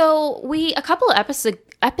 So a couple of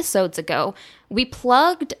episodes ago, we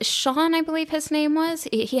plugged Sean, I believe his name was.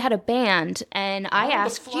 He had a band, and I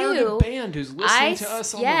asked the Florida you. band who's listening to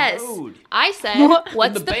us on the road. I said,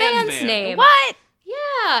 "What's the the band band's van. name?" What?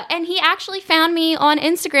 Yeah, and he actually found me on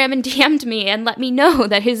Instagram and DM'd me and let me know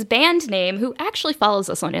that his band name, who actually follows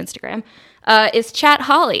us on Instagram, is Chat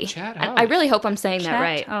Holly. Chat I Holly. really hope I'm saying that Chat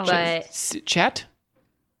right, Holly. but Chat?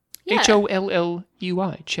 yeah,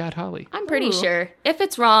 HOLLUI. Chat Holly. I'm pretty Ooh. sure. If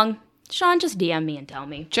it's wrong, Sean, just DM me and tell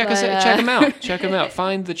me. Check But, him out. Check him out.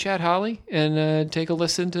 Find the Chat Holly and take a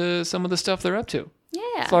listen to some of the stuff they're up to.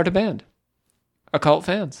 Yeah. Florida band. Occult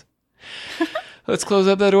fans. Let's close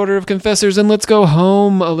up that order of confessors and let's go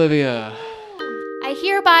home, Olivia. I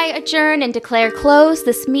hereby adjourn and declare closed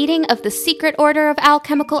this meeting of the Secret Order of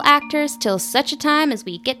Alchemical Actors till such a time as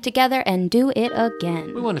we get together and do it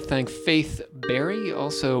again. We want to thank Faith Berry,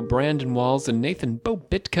 also Brandon Walls and Nathan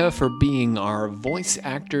Bobitka for being our voice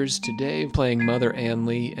actors today, playing Mother Ann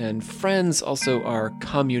Lee, and friends, also our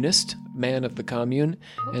communist, Man of the Commune,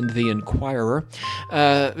 and the Inquirer.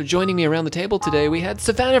 Joining me around the table today, we had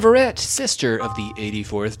Savannah Verrett, sister of the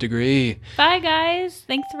 84th degree. Bye, guys.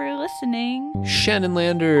 Thanks for listening. Shannon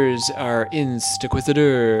Landers, our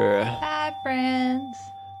Instaquisitor. Bye, friends.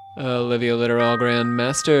 Olivia Litteral, Grand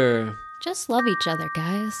Master. Just love each other,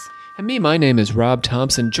 guys. And me, my name is Rob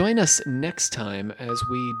Thompson. Join us next time as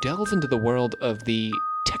we delve into the world of the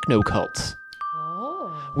techno-cult.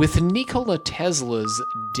 With Nikola Tesla's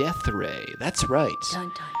death ray. That's right. Dun,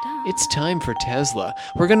 dun, dun. It's time for Tesla.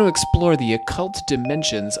 We're going to explore the occult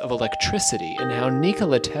dimensions of electricity and how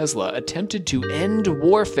Nikola Tesla attempted to end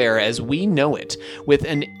warfare as we know it with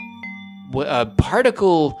a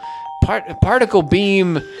particle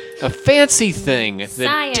beam, a fancy thing that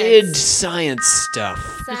Science. did science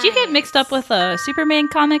stuff. Did you get mixed up with a Superman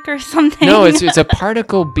comic or something? No, it's a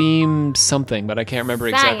particle beam something, but I can't remember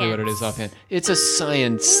exactly what it is Science. offhand. It's a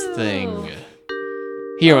science thing.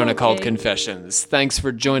 Here on Occult Okay. Confessions. Thanks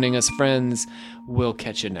for joining us, friends. We'll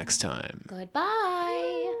catch you next time. Goodbye.